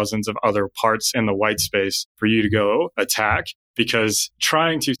and thousands of other parts in the white space for you to go attack? Because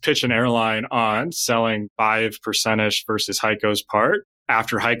trying to pitch an airline on selling 5% versus HEICO's part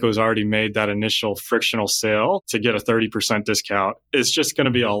after HEICO's already made that initial frictional sale to get a 30% discount is just going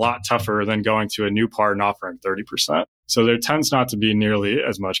to be a lot tougher than going to a new part and offering 30%. So there tends not to be nearly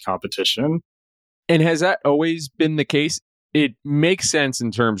as much competition. And has that always been the case? It makes sense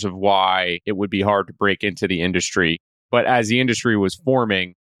in terms of why it would be hard to break into the industry. But as the industry was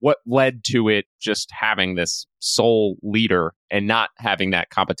forming, what led to it just having this sole leader and not having that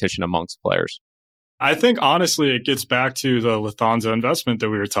competition amongst players? I think, honestly, it gets back to the Lufthansa investment that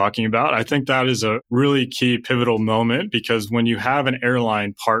we were talking about. I think that is a really key pivotal moment because when you have an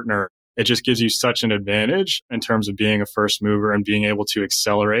airline partner, it just gives you such an advantage in terms of being a first mover and being able to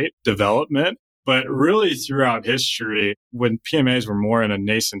accelerate development. But really throughout history, when PMAs were more in a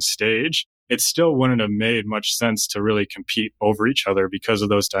nascent stage, it still wouldn't have made much sense to really compete over each other because of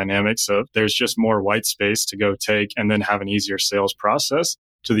those dynamics of there's just more white space to go take and then have an easier sales process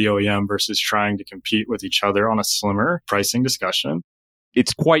to the OEM versus trying to compete with each other on a slimmer pricing discussion.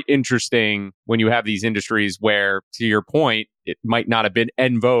 It's quite interesting when you have these industries where, to your point, it might not have been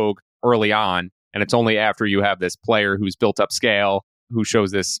en vogue early on. And it's only after you have this player who's built up scale, who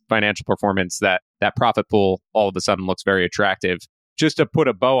shows this financial performance that profit pool all of a sudden looks very attractive. Just to put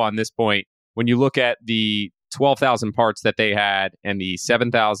a bow on this point, when you look at the 12,000 parts that they had and the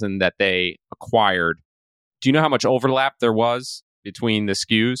 7,000 that they acquired, do you know how much overlap there was between the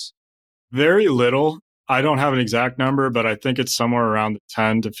SKUs? Very little. I don't have an exact number, but I think it's somewhere around the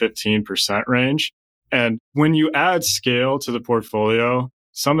 10 to 15% range. And when you add scale to the portfolio,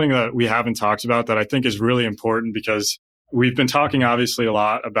 something that we haven't talked about that I think is really important because we've been talking obviously a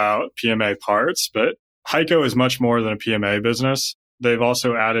lot about PMA parts, but HEICO is much more than a PMA business. They've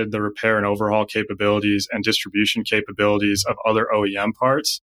also added the repair and overhaul capabilities and distribution capabilities of other OEM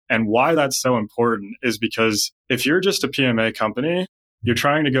parts. And why that's so important is because if you're just a PMA company, you're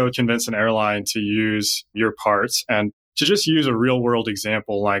trying to go convince an airline to use your parts. And to just use a real world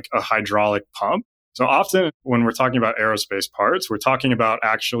example like a hydraulic pump. So often when we're talking about aerospace parts, we're talking about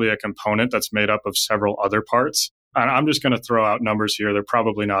actually a component that's made up of several other parts. And I'm just going to throw out numbers here. They're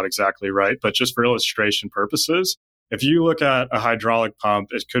probably not exactly right, but just for illustration purposes, if you look at a hydraulic pump,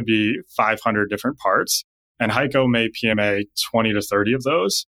 it could be 500 different parts, and HEICO may PMA 20 to 30 of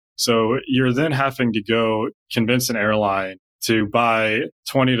those. So you're then having to go convince an airline to buy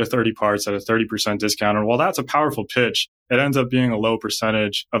 20 to 30 parts at a 30% discount. And while that's a powerful pitch, it ends up being a low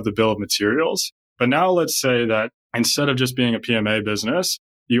percentage of the bill of materials. But now let's say that instead of just being a PMA business,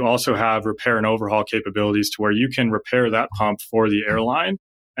 you also have repair and overhaul capabilities to where you can repair that pump for the airline.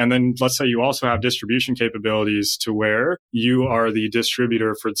 And then let's say you also have distribution capabilities to where you are the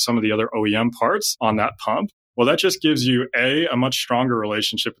distributor for some of the other OEM parts on that pump. Well, that just gives you a much stronger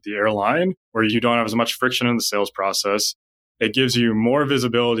relationship with the airline where you don't have as much friction in the sales process. It gives you more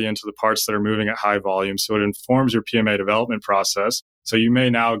visibility into the parts that are moving at high volume. So it informs your PMA development process. So you may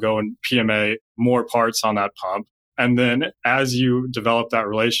now go and PMA more parts on that pump. And then as you develop that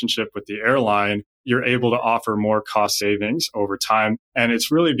relationship with the airline, you're able to offer more cost savings over time. And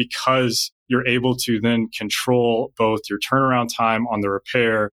it's really because you're able to then control both your turnaround time on the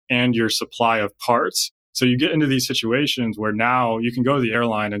repair and your supply of parts. So you get into these situations where now you can go to the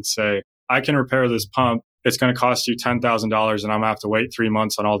airline and say, I can repair this pump. It's going to cost you $10,000 and I'm going to have to wait 3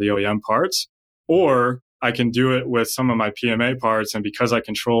 months on all the OEM parts. Or I can do it with some of my PMA parts. And because I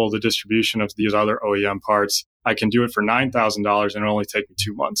control the distribution of these other OEM parts, I can do it for $9,000 and it'll only take me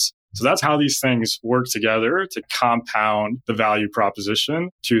 2 months. So that's how these things work together to compound the value proposition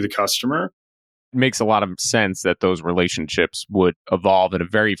to the customer. It makes a lot of sense that those relationships would evolve in a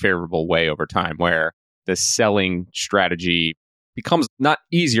very favorable way over time, where the selling strategy becomes not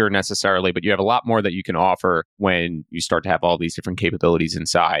easier necessarily, but you have a lot more that you can offer when you start to have all these different capabilities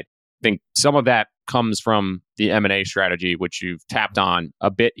inside. I think some of that comes from the M&A strategy, which you've tapped on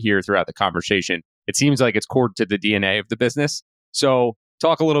a bit here throughout the conversation. It seems like it's core to the DNA of the business. So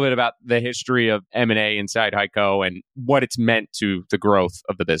talk a little bit about the history of M&A inside HEICO and what it's meant to the growth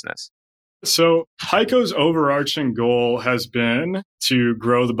of the business. So HEICO's overarching goal has been to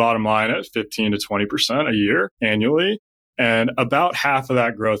grow the bottom line at 15 to 20% a year annually. And about half of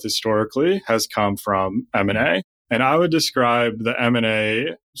that growth historically has come from M&A. And I would describe the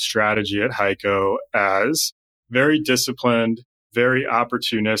M&A strategy at HEICO as very disciplined, very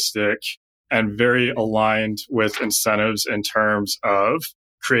opportunistic, and very aligned with incentives in terms of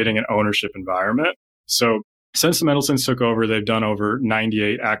creating an ownership environment. So since the Mendelsons took over, they've done over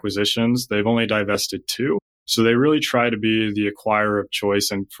 98 acquisitions. They've only divested 2. So they really try to be the acquirer of choice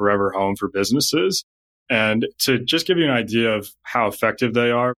and forever home for businesses. And to just give you an idea of how effective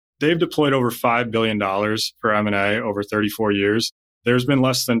they are, they've deployed over $5 billion for M&A over 34 years. There's been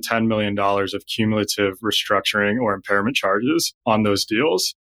less than $10 million of cumulative restructuring or impairment charges on those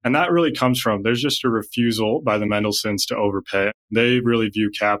deals. And that really comes from, there's just a refusal by the Mendelsons to overpay. They really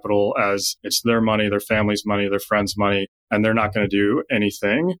view capital as it's their money, their family's money, their friends' money, and they're not going to do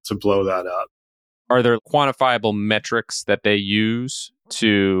anything to blow that up. Are there quantifiable metrics that they use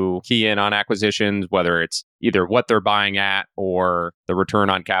to key in on acquisitions, whether it's either what they're buying at or the return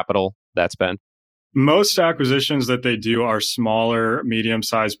on capital that's been? Most acquisitions that they do are smaller,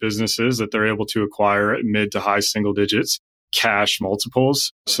 medium-sized businesses that they're able to acquire at mid to high single digits cash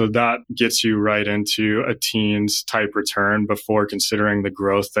multiples. So that gets you right into a teens type return before considering the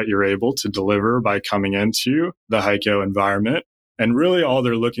growth that you're able to deliver by coming into the HEICO environment. And really all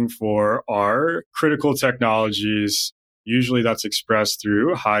they're looking for are critical technologies. Usually that's expressed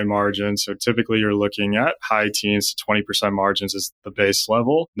through high margins. So typically you're looking at high teens to 20% margins is the base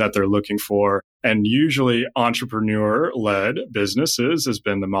level that they're looking for. And usually entrepreneur-led businesses has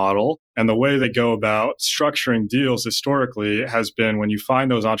been the model. And the way they go about structuring deals historically has been when you find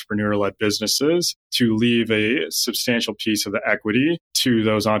those entrepreneur-led businesses to leave a substantial piece of the equity to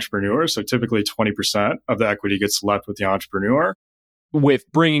those entrepreneurs. So typically 20% of the equity gets left with the entrepreneur. With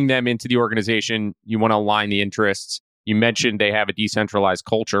bringing them into the organization, you want to align the interests. You mentioned they have a decentralized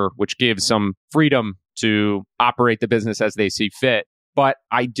culture, which gives some freedom to operate the business as they see fit. But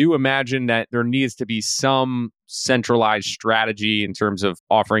I do imagine that there needs to be some centralized strategy in terms of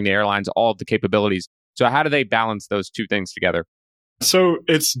offering the airlines all of the capabilities. So how do they balance those two things together? So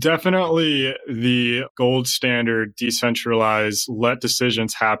it's definitely the gold standard, decentralized, let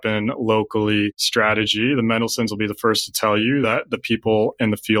decisions happen locally strategy. The Mendelsons will be the first to tell you that the people in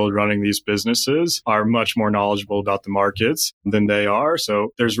the field running these businesses are much more knowledgeable about the markets than they are. So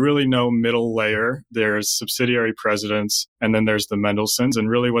there's really no middle layer. There's subsidiary presidents, and then there's the Mendelsons. And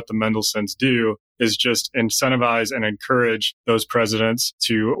really what the Mendelsons do is just incentivize and encourage those presidents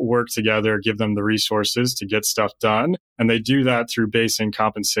to work together, give them the resources to get stuff done. And they do that through basing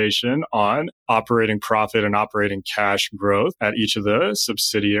compensation on operating profit and operating cash growth at each of the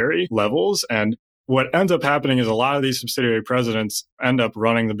subsidiary levels. And what ends up happening is a lot of these subsidiary presidents end up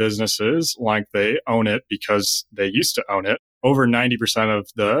running the businesses like they own it because they used to own it. Over 90% of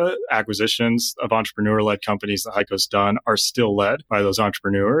the acquisitions of entrepreneur-led companies that HEICO's done are still led by those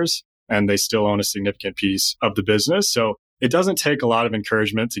entrepreneurs, and they still own a significant piece of the business. So it doesn't take a lot of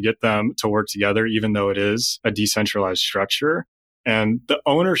encouragement to get them to work together, even though it is a decentralized structure. And the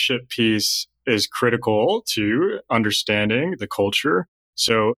ownership piece is critical to understanding the culture.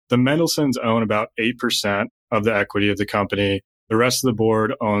 So the Mendelsons own about 8% of the equity of the company. The rest of the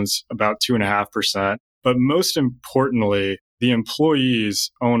board owns about 2.5%. But most importantly, the employees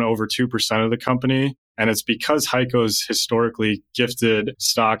own over 2% of the company. And it's because HEICO's historically gifted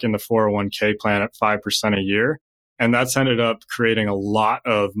stock in the 401k plan at 5% a year. And that's ended up creating a lot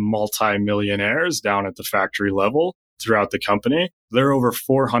of multimillionaires down at the factory level throughout the company. There are over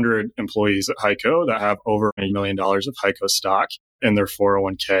 400 employees at HEICO that have over $1 million of HEICO stock in their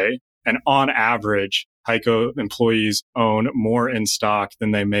 401k. And on average, HEICO employees own more in stock than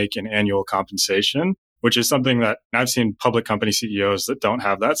they make in annual compensation, which is something that I've seen public company CEOs that don't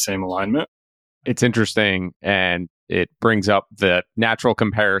have that same alignment. It's interesting, and it brings up the natural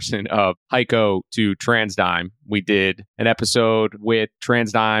comparison of HEICO to TransDigm. We did an episode with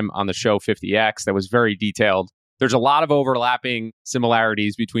TransDigm on the show 50X that was very detailed. There's a lot of overlapping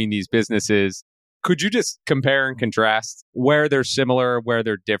similarities between these businesses. Could you just compare and contrast where they're similar, where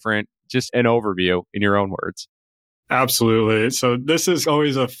they're different? Just an overview in your own words. Absolutely. So this is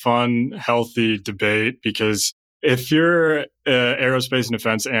always a fun, healthy debate because if you're an aerospace and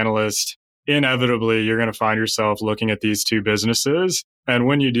defense analyst, inevitably, you're going to find yourself looking at these two businesses. And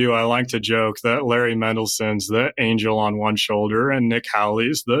when you do, I like to joke that Larry Mendelson's the angel on one shoulder and Nick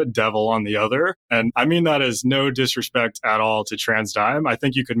Howley's the devil on the other. And I mean that as no disrespect at all to TransDigm. I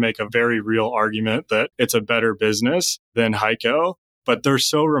think you could make a very real argument that it's a better business than HEICO, but they're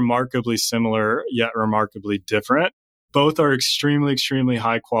so remarkably similar, yet remarkably different. Both are extremely, extremely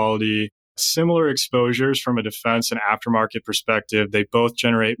high quality. Similar exposures from a defense and aftermarket perspective. They both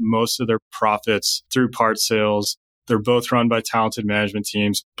generate most of their profits through part sales. They're both run by talented management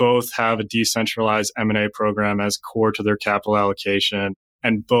teams. Both have a decentralized M&A program as core to their capital allocation,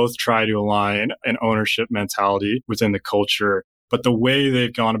 and both try to align an ownership mentality within the culture. But the way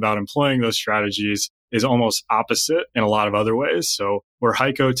they've gone about employing those strategies is almost opposite in a lot of other ways. So where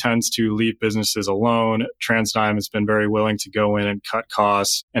HEICO tends to leave businesses alone, TransDigm has been very willing to go in and cut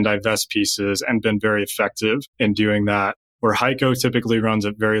costs and divest pieces and been very effective in doing that. Where HEICO typically runs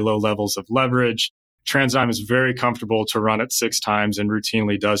at very low levels of leverage, TransDigm is very comfortable to run at 6 times and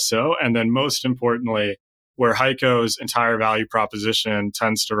routinely does so. And then most importantly, where HEICO's entire value proposition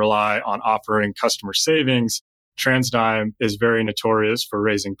tends to rely on offering customer savings, TransDigm is very notorious for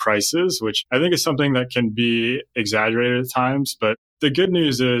raising prices, which I think is something that can be exaggerated at times. But the good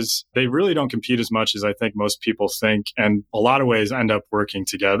news is they really don't compete as much as I think most people think, and a lot of ways end up working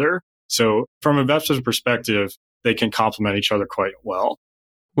together. So from an investor's perspective, they can complement each other quite well.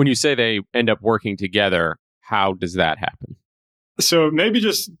 When you say they end up working together, how does that happen? So maybe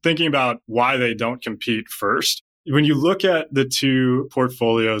just thinking about why they don't compete first. When you look at the two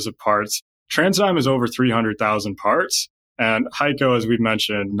portfolios of parts, TransDigm is over 300,000 parts. And HEICO, as we've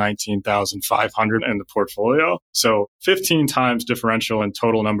mentioned, 19,500 in the portfolio. So 15 times differential in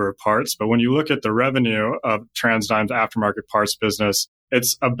total number of parts. But when you look at the revenue of TransDigm's aftermarket parts business,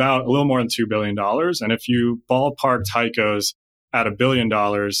 it's about a little more than $2 billion. And if you ballparked HEICO's at $1 billion,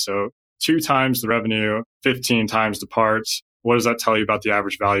 so 2 times the revenue, 15 times the parts, what does that tell you about the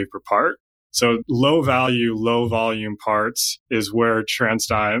average value per part? So low value, low volume parts is where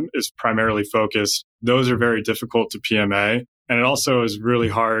TransDigm is primarily focused. Those are very difficult to PMA. And it also is really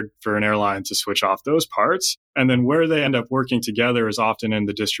hard for an airline to switch off those parts. And then where they end up working together is often in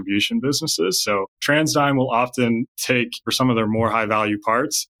the distribution businesses. So TransDigm will often take for some of their more high value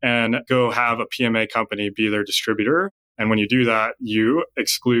parts and go have a PMA company be their distributor. And when you do that, you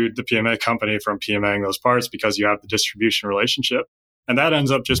exclude the PMA company from PMAing those parts because you have the distribution relationship. And that ends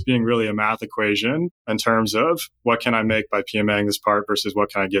up just being really a math equation in terms of what can I make by PMAing this part versus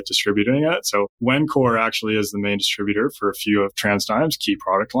what can I get distributing it. So Wencor actually is the main distributor for a few of TransDigm's key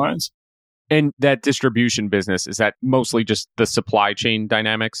product lines. And that distribution business, is that mostly just the supply chain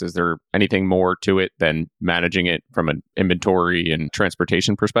dynamics? Is there anything more to it than managing it from an inventory and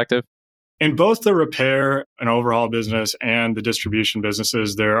transportation perspective? In both the repair and overhaul business and the distribution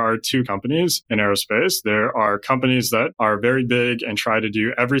businesses, there are two companies in aerospace. There are companies that are very big and try to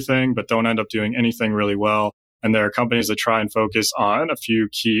do everything, but don't end up doing anything really well. And there are companies that try and focus on a few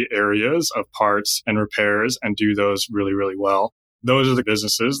key areas of parts and repairs and do those really, really well. Those are the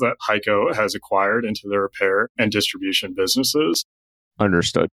businesses that HEICO has acquired into the repair and distribution businesses.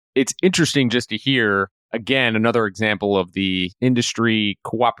 Understood. It's interesting just to hear, again, another example of the industry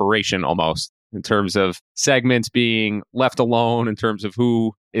cooperation almost in terms of segments being left alone in terms of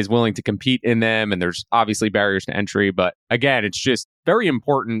who is willing to compete in them. And there's obviously barriers to entry. But again, it's just very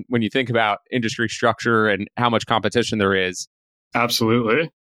important when you think about industry structure and how much competition there is.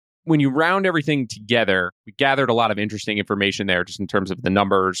 Absolutely. When you round everything together, we gathered a lot of interesting information there just in terms of the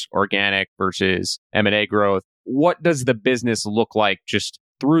numbers, organic versus M&A growth. What does the business look like just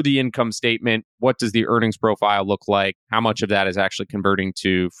through the income statement? What does the earnings profile look like? How much of that is actually converting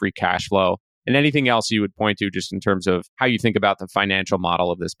to free cash flow? And anything else you would point to just in terms of how you think about the financial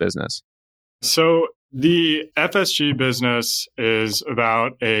model of this business? So the FSG business is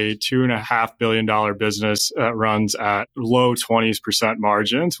about a $2.5 billion business that runs at low 20%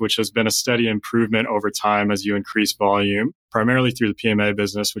 margins, which has been a steady improvement over time as you increase volume, primarily through the PMA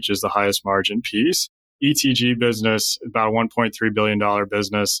business, which is the highest margin piece. ETG business, about a $1.3 billion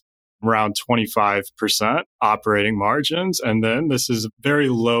business, around 25% operating margins. And then this is a very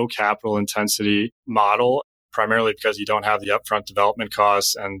low capital intensity model, primarily because you don't have the upfront development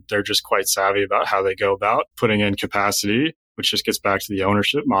costs and they're just quite savvy about how they go about putting in capacity, which just gets back to the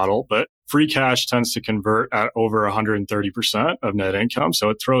ownership model. But free cash tends to convert at over 130% of net income. So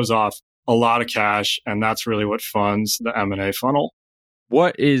it throws off a lot of cash, and that's really what funds the M&A funnel.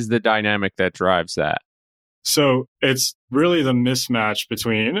 What is the dynamic that drives that? So it's really the mismatch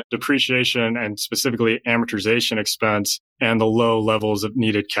between depreciation and specifically amortization expense and the low levels of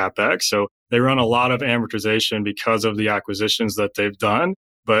needed CapEx. So they run a lot of amortization because of the acquisitions that they've done,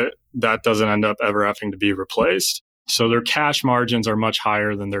 but that doesn't end up ever having to be replaced. So their cash margins are much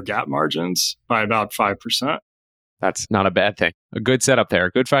higher than their GAAP margins by about 5%. That's not a bad thing. A good setup there,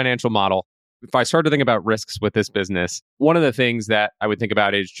 a good financial model. If I start to think about risks with this business, one of the things that I would think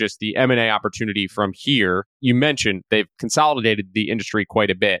about is just the M&A opportunity from here. You mentioned they've consolidated the industry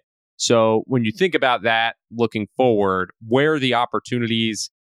quite a bit. So when you think about that looking forward, where are the opportunities?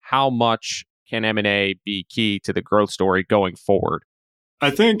 How much can M&A be key to the growth story going forward?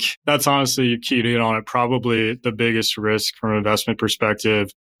 I think that's honestly, you keyed in on it, probably the biggest risk from an investment perspective,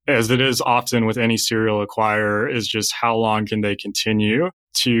 as it is often with any serial acquirer, is just how long can they continue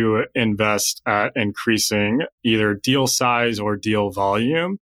to invest at increasing either deal size or deal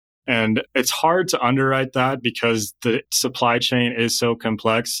volume. And it's hard to underwrite that because the supply chain is so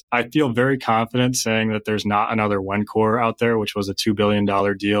complex. I feel very confident saying that there's not another Wencor out there, which was a $2 billion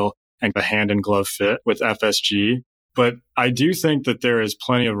deal and a hand in glove fit with FSG. But I do think that there is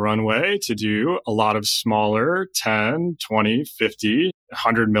plenty of runway to do a lot of smaller 10, 20, 50,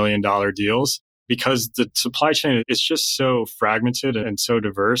 $100 million deals, because the supply chain is just so fragmented and so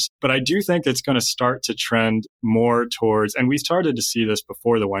diverse. But I do think it's going to start to trend more towards, and we started to see this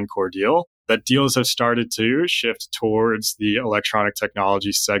before the Wencor deal, that deals have started to shift towards the electronic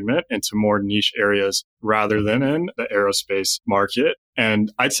technology segment into more niche areas rather than in the aerospace market.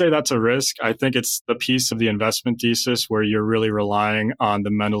 And I'd say that's a risk. I think it's the piece of the investment thesis where you're really relying on the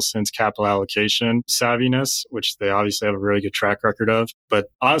Mendelssohn's capital allocation savviness, which they obviously have a really good track record of. But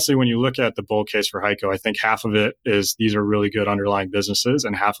honestly, when you look at the bull case for HEICO, I think half of it is these are really good underlying businesses,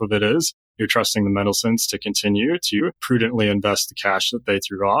 and half of it is you're trusting the Mendelssohns to continue to prudently invest the cash that they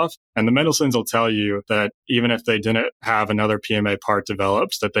threw off. And the Mendelssohns will tell you that even if they didn't have another PMA part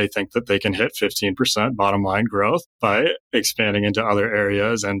developed, that they think that they can hit 15% bottom line growth by expanding into other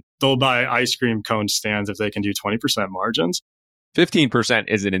areas. And they'll buy ice cream cone stands if they can do 20% margins. 15%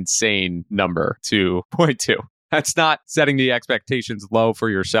 is an insane number to point to. That's not setting the expectations low for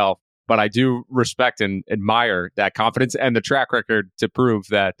yourself. But I do respect and admire that confidence and the track record to prove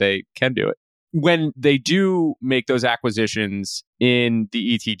that they can do it. When they do make those acquisitions in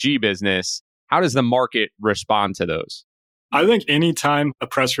the ETG business, how does the market respond to those? I think anytime a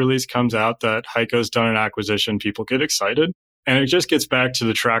press release comes out that HEICO's done an acquisition, people get excited. And it just gets back to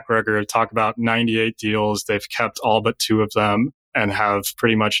the track record. Talk about 98 deals. They've kept all but 2 of them and have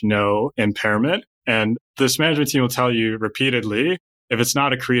pretty much no impairment. And this management team will tell you repeatedly, if it's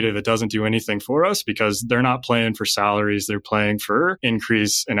not accretive, it doesn't do anything for us because they're not playing for salaries. They're playing for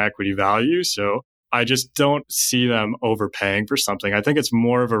increase in equity value. So I just don't see them overpaying for something. I think it's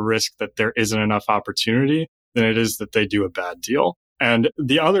more of a risk that there isn't enough opportunity than it is that they do a bad deal. And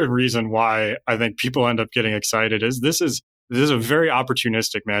the other reason why I think people end up getting excited is this is a very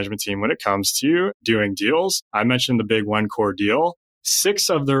opportunistic management team when it comes to doing deals. I mentioned the big Wencor deal. 6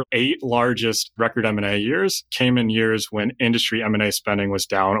 of their 8 largest record M&A years came in years when industry M&A spending was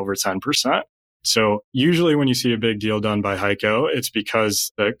down over 10%. So usually when you see a big deal done by HEICO, it's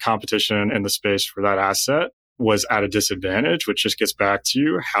because the competition in the space for that asset was at a disadvantage, which just gets back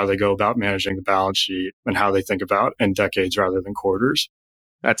to how they go about managing the balance sheet and how they think about in decades rather than quarters.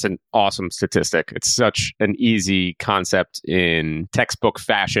 That's an awesome statistic. It's such an easy concept in textbook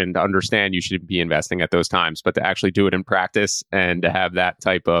fashion to understand you should be investing at those times, but to actually do it in practice and to have that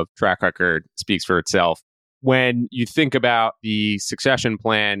type of track record speaks for itself. When you think about the succession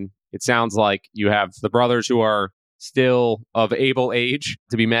plan, it sounds like you have the brothers who are still of able age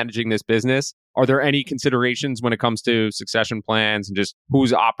to be managing this business. Are there any considerations when it comes to succession plans and just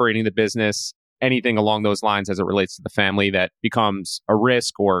who's operating the business? Anything along those lines as it relates to the family that becomes a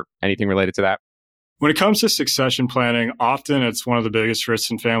risk or anything related to that? When it comes to succession planning, often it's one of the biggest risks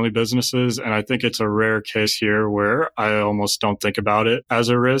in family businesses. And I think it's a rare case here where I almost don't think about it as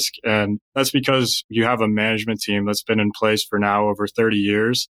a risk. And that's because you have a management team that's been in place for now over 30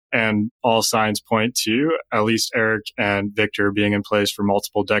 years. And all signs point to at least Eric and Victor being in place for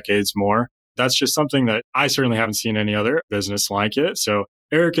multiple decades more. That's just something that I certainly haven't seen any other business like it. So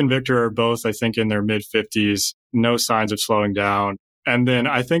Eric and Victor are both, I think, in their mid-50s, no signs of slowing down. And then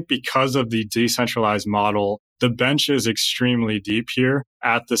I think because of the decentralized model, the bench is extremely deep here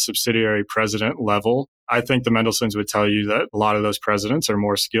at the subsidiary president level. I think the Mendelssohns would tell you that a lot of those presidents are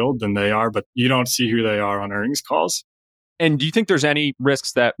more skilled than they are, but you don't see who they are on earnings calls. And do you think there's any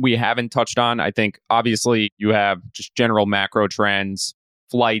risks that we haven't touched on? I think obviously you have just general macro trends,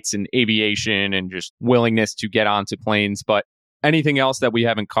 flights and aviation and just willingness to get onto planes, but anything else that we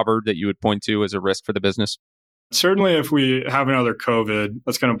haven't covered that you would point to as a risk for the business? Certainly, if we have another COVID,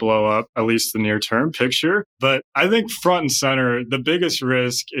 that's going to blow up at least the near-term picture. But I think front and center, the biggest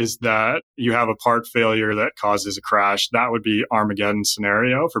risk is that you have a part failure that causes a crash. That would be Armageddon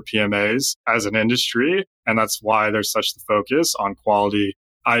scenario for PMAs as an industry. And that's why there's such the focus on quality.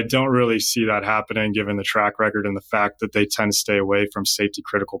 I don't really see that happening given the track record and the fact that they tend to stay away from safety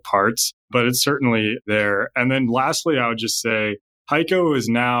critical parts, but it's certainly there. And then lastly, I would just say HEICO has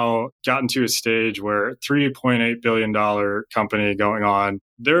now gotten to a stage where $3.8 billion company going on,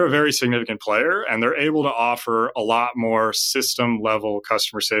 they're a very significant player and they're able to offer a lot more system level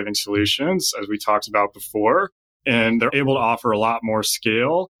customer saving solutions, as we talked about before. And they're able to offer a lot more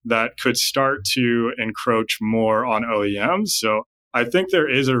scale that could start to encroach more on OEMs. So I think there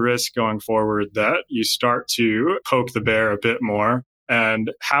is a risk going forward that you start to poke the bear a bit more.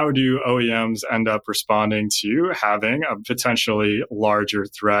 And how do OEMs end up responding to having a potentially larger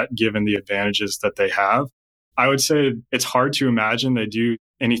threat given the advantages that they have? I would say it's hard to imagine they do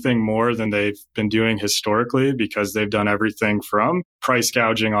anything more than they've been doing historically because they've done everything from price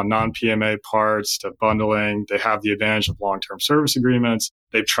gouging on non-PMA parts to bundling. They have the advantage of long-term service agreements.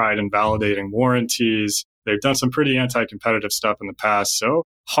 They've tried invalidating warranties. They've done some pretty anti-competitive stuff in the past. So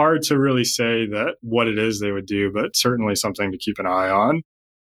hard to really say that what it is they would do, but certainly something to keep an eye on.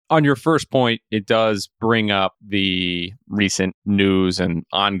 On your first point, it does bring up the recent news and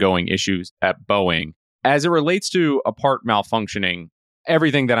ongoing issues at Boeing. As it relates to a part malfunctioning,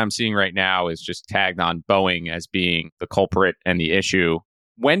 everything that I'm seeing right now is just tagged on Boeing as being the culprit and the issue.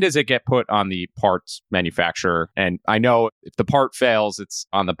 When does it get put on the parts manufacturer? And I know if the part fails, it's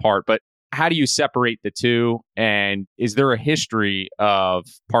on the part, but how do you separate the two? And is there a history of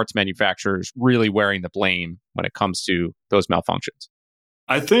parts manufacturers really wearing the blame when it comes to those malfunctions?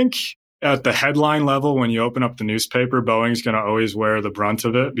 I think at the headline level, when you open up the newspaper, Boeing's going to always wear the brunt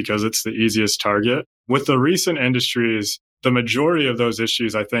of it because it's the easiest target. With the recent industries, the majority of those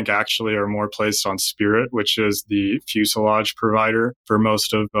issues, I think, actually are more placed on Spirit, which is the fuselage provider for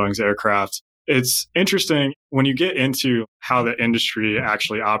most of Boeing's aircraft. It's interesting when you get into how the industry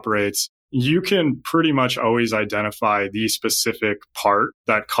actually operates. You can pretty much always identify the specific part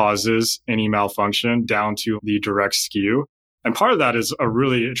that causes any malfunction down to the direct SKU. And part of that is a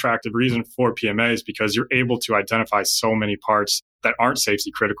really attractive reason for PMAs because you're able to identify so many parts that aren't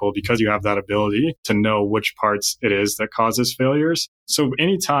safety critical because you have that ability to know which parts it is that causes failures. So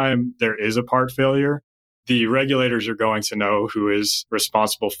anytime there is a part failure, the regulators are going to know who is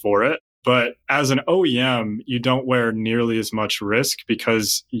responsible for it. But as an OEM, you don't wear nearly as much risk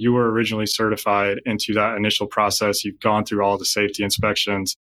because you were originally certified into that initial process. You've gone through all the safety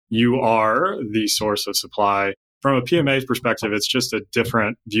inspections. You are the source of supply. From a PMA perspective, it's just a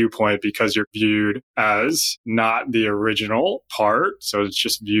different viewpoint because you're viewed as not the original part. So it's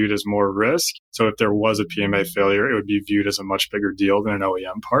just viewed as more risk. So if there was a PMA failure, it would be viewed as a much bigger deal than an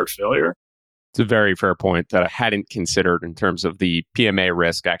OEM part failure. It's a very fair point that I hadn't considered in terms of the PMA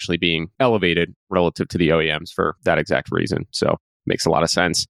risk actually being elevated relative to the OEMs for that exact reason. So it makes a lot of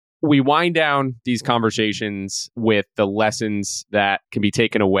sense. We wind down these conversations with the lessons that can be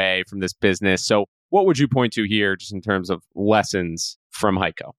taken away from this business. So what would you point to here just in terms of lessons from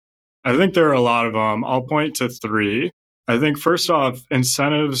HEICO? I think there are a lot of them. I'll point to 3. I think first off,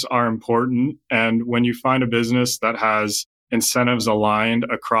 incentives are important. And when you find a business that has incentives aligned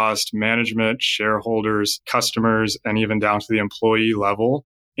across management, shareholders, customers, and even down to the employee level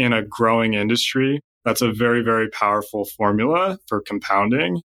in a growing industry, that's a very, very powerful formula for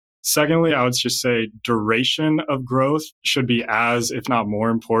compounding. Secondly, I would just say duration of growth should be as, if not more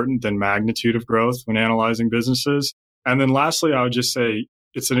important than magnitude of growth when analyzing businesses. And then lastly, I would just say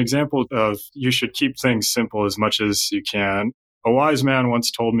it's an example of you should keep things simple as much as you can. A wise man once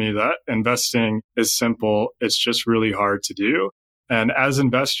told me that investing is simple. It's just really hard to do. And as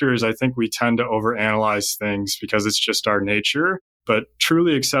investors, I think we tend to overanalyze things because it's just our nature. But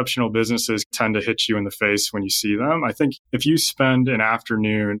truly exceptional businesses tend to hit you in the face when you see them. I think if you spend an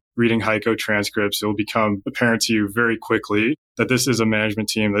afternoon reading HEICO transcripts, it will become apparent to you very quickly that this is a management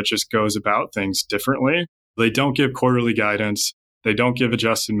team that just goes about things differently. They don't give quarterly guidance. They don't give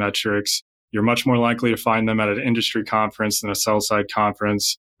adjusted metrics. You're much more likely to find them at an industry conference than a sell-side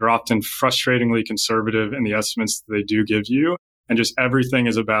conference. They're often frustratingly conservative in the estimates that they do give you. And just everything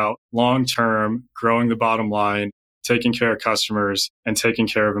is about long-term, growing the bottom line, taking care of customers, and taking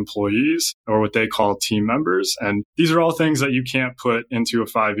care of employees, or what they call team members. And these are all things that you can't put into a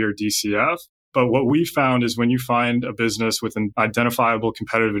 5-year DCF. But what we found is when you find a business with an identifiable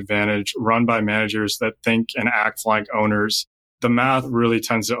competitive advantage run by managers that think and act like owners, the math really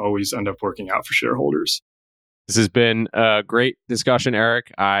tends to always end up working out for shareholders. This has been a great discussion,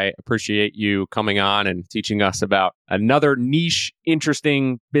 Eric. I appreciate you coming on and teaching us about another niche,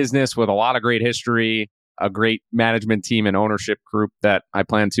 interesting business with a lot of great history, a great management team and ownership group that I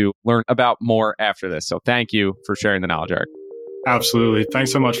plan to learn about more after this. So thank you for sharing the knowledge, Eric. Absolutely.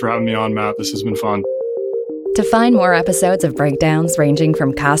 Thanks so much for having me on, Matt. This has been fun. To find more episodes of breakdowns ranging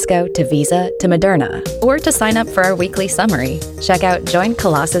from Costco to Visa to Moderna, or to sign up for our weekly summary, check out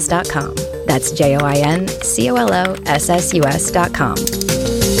joincolossus.com. That's JoinColossus.com.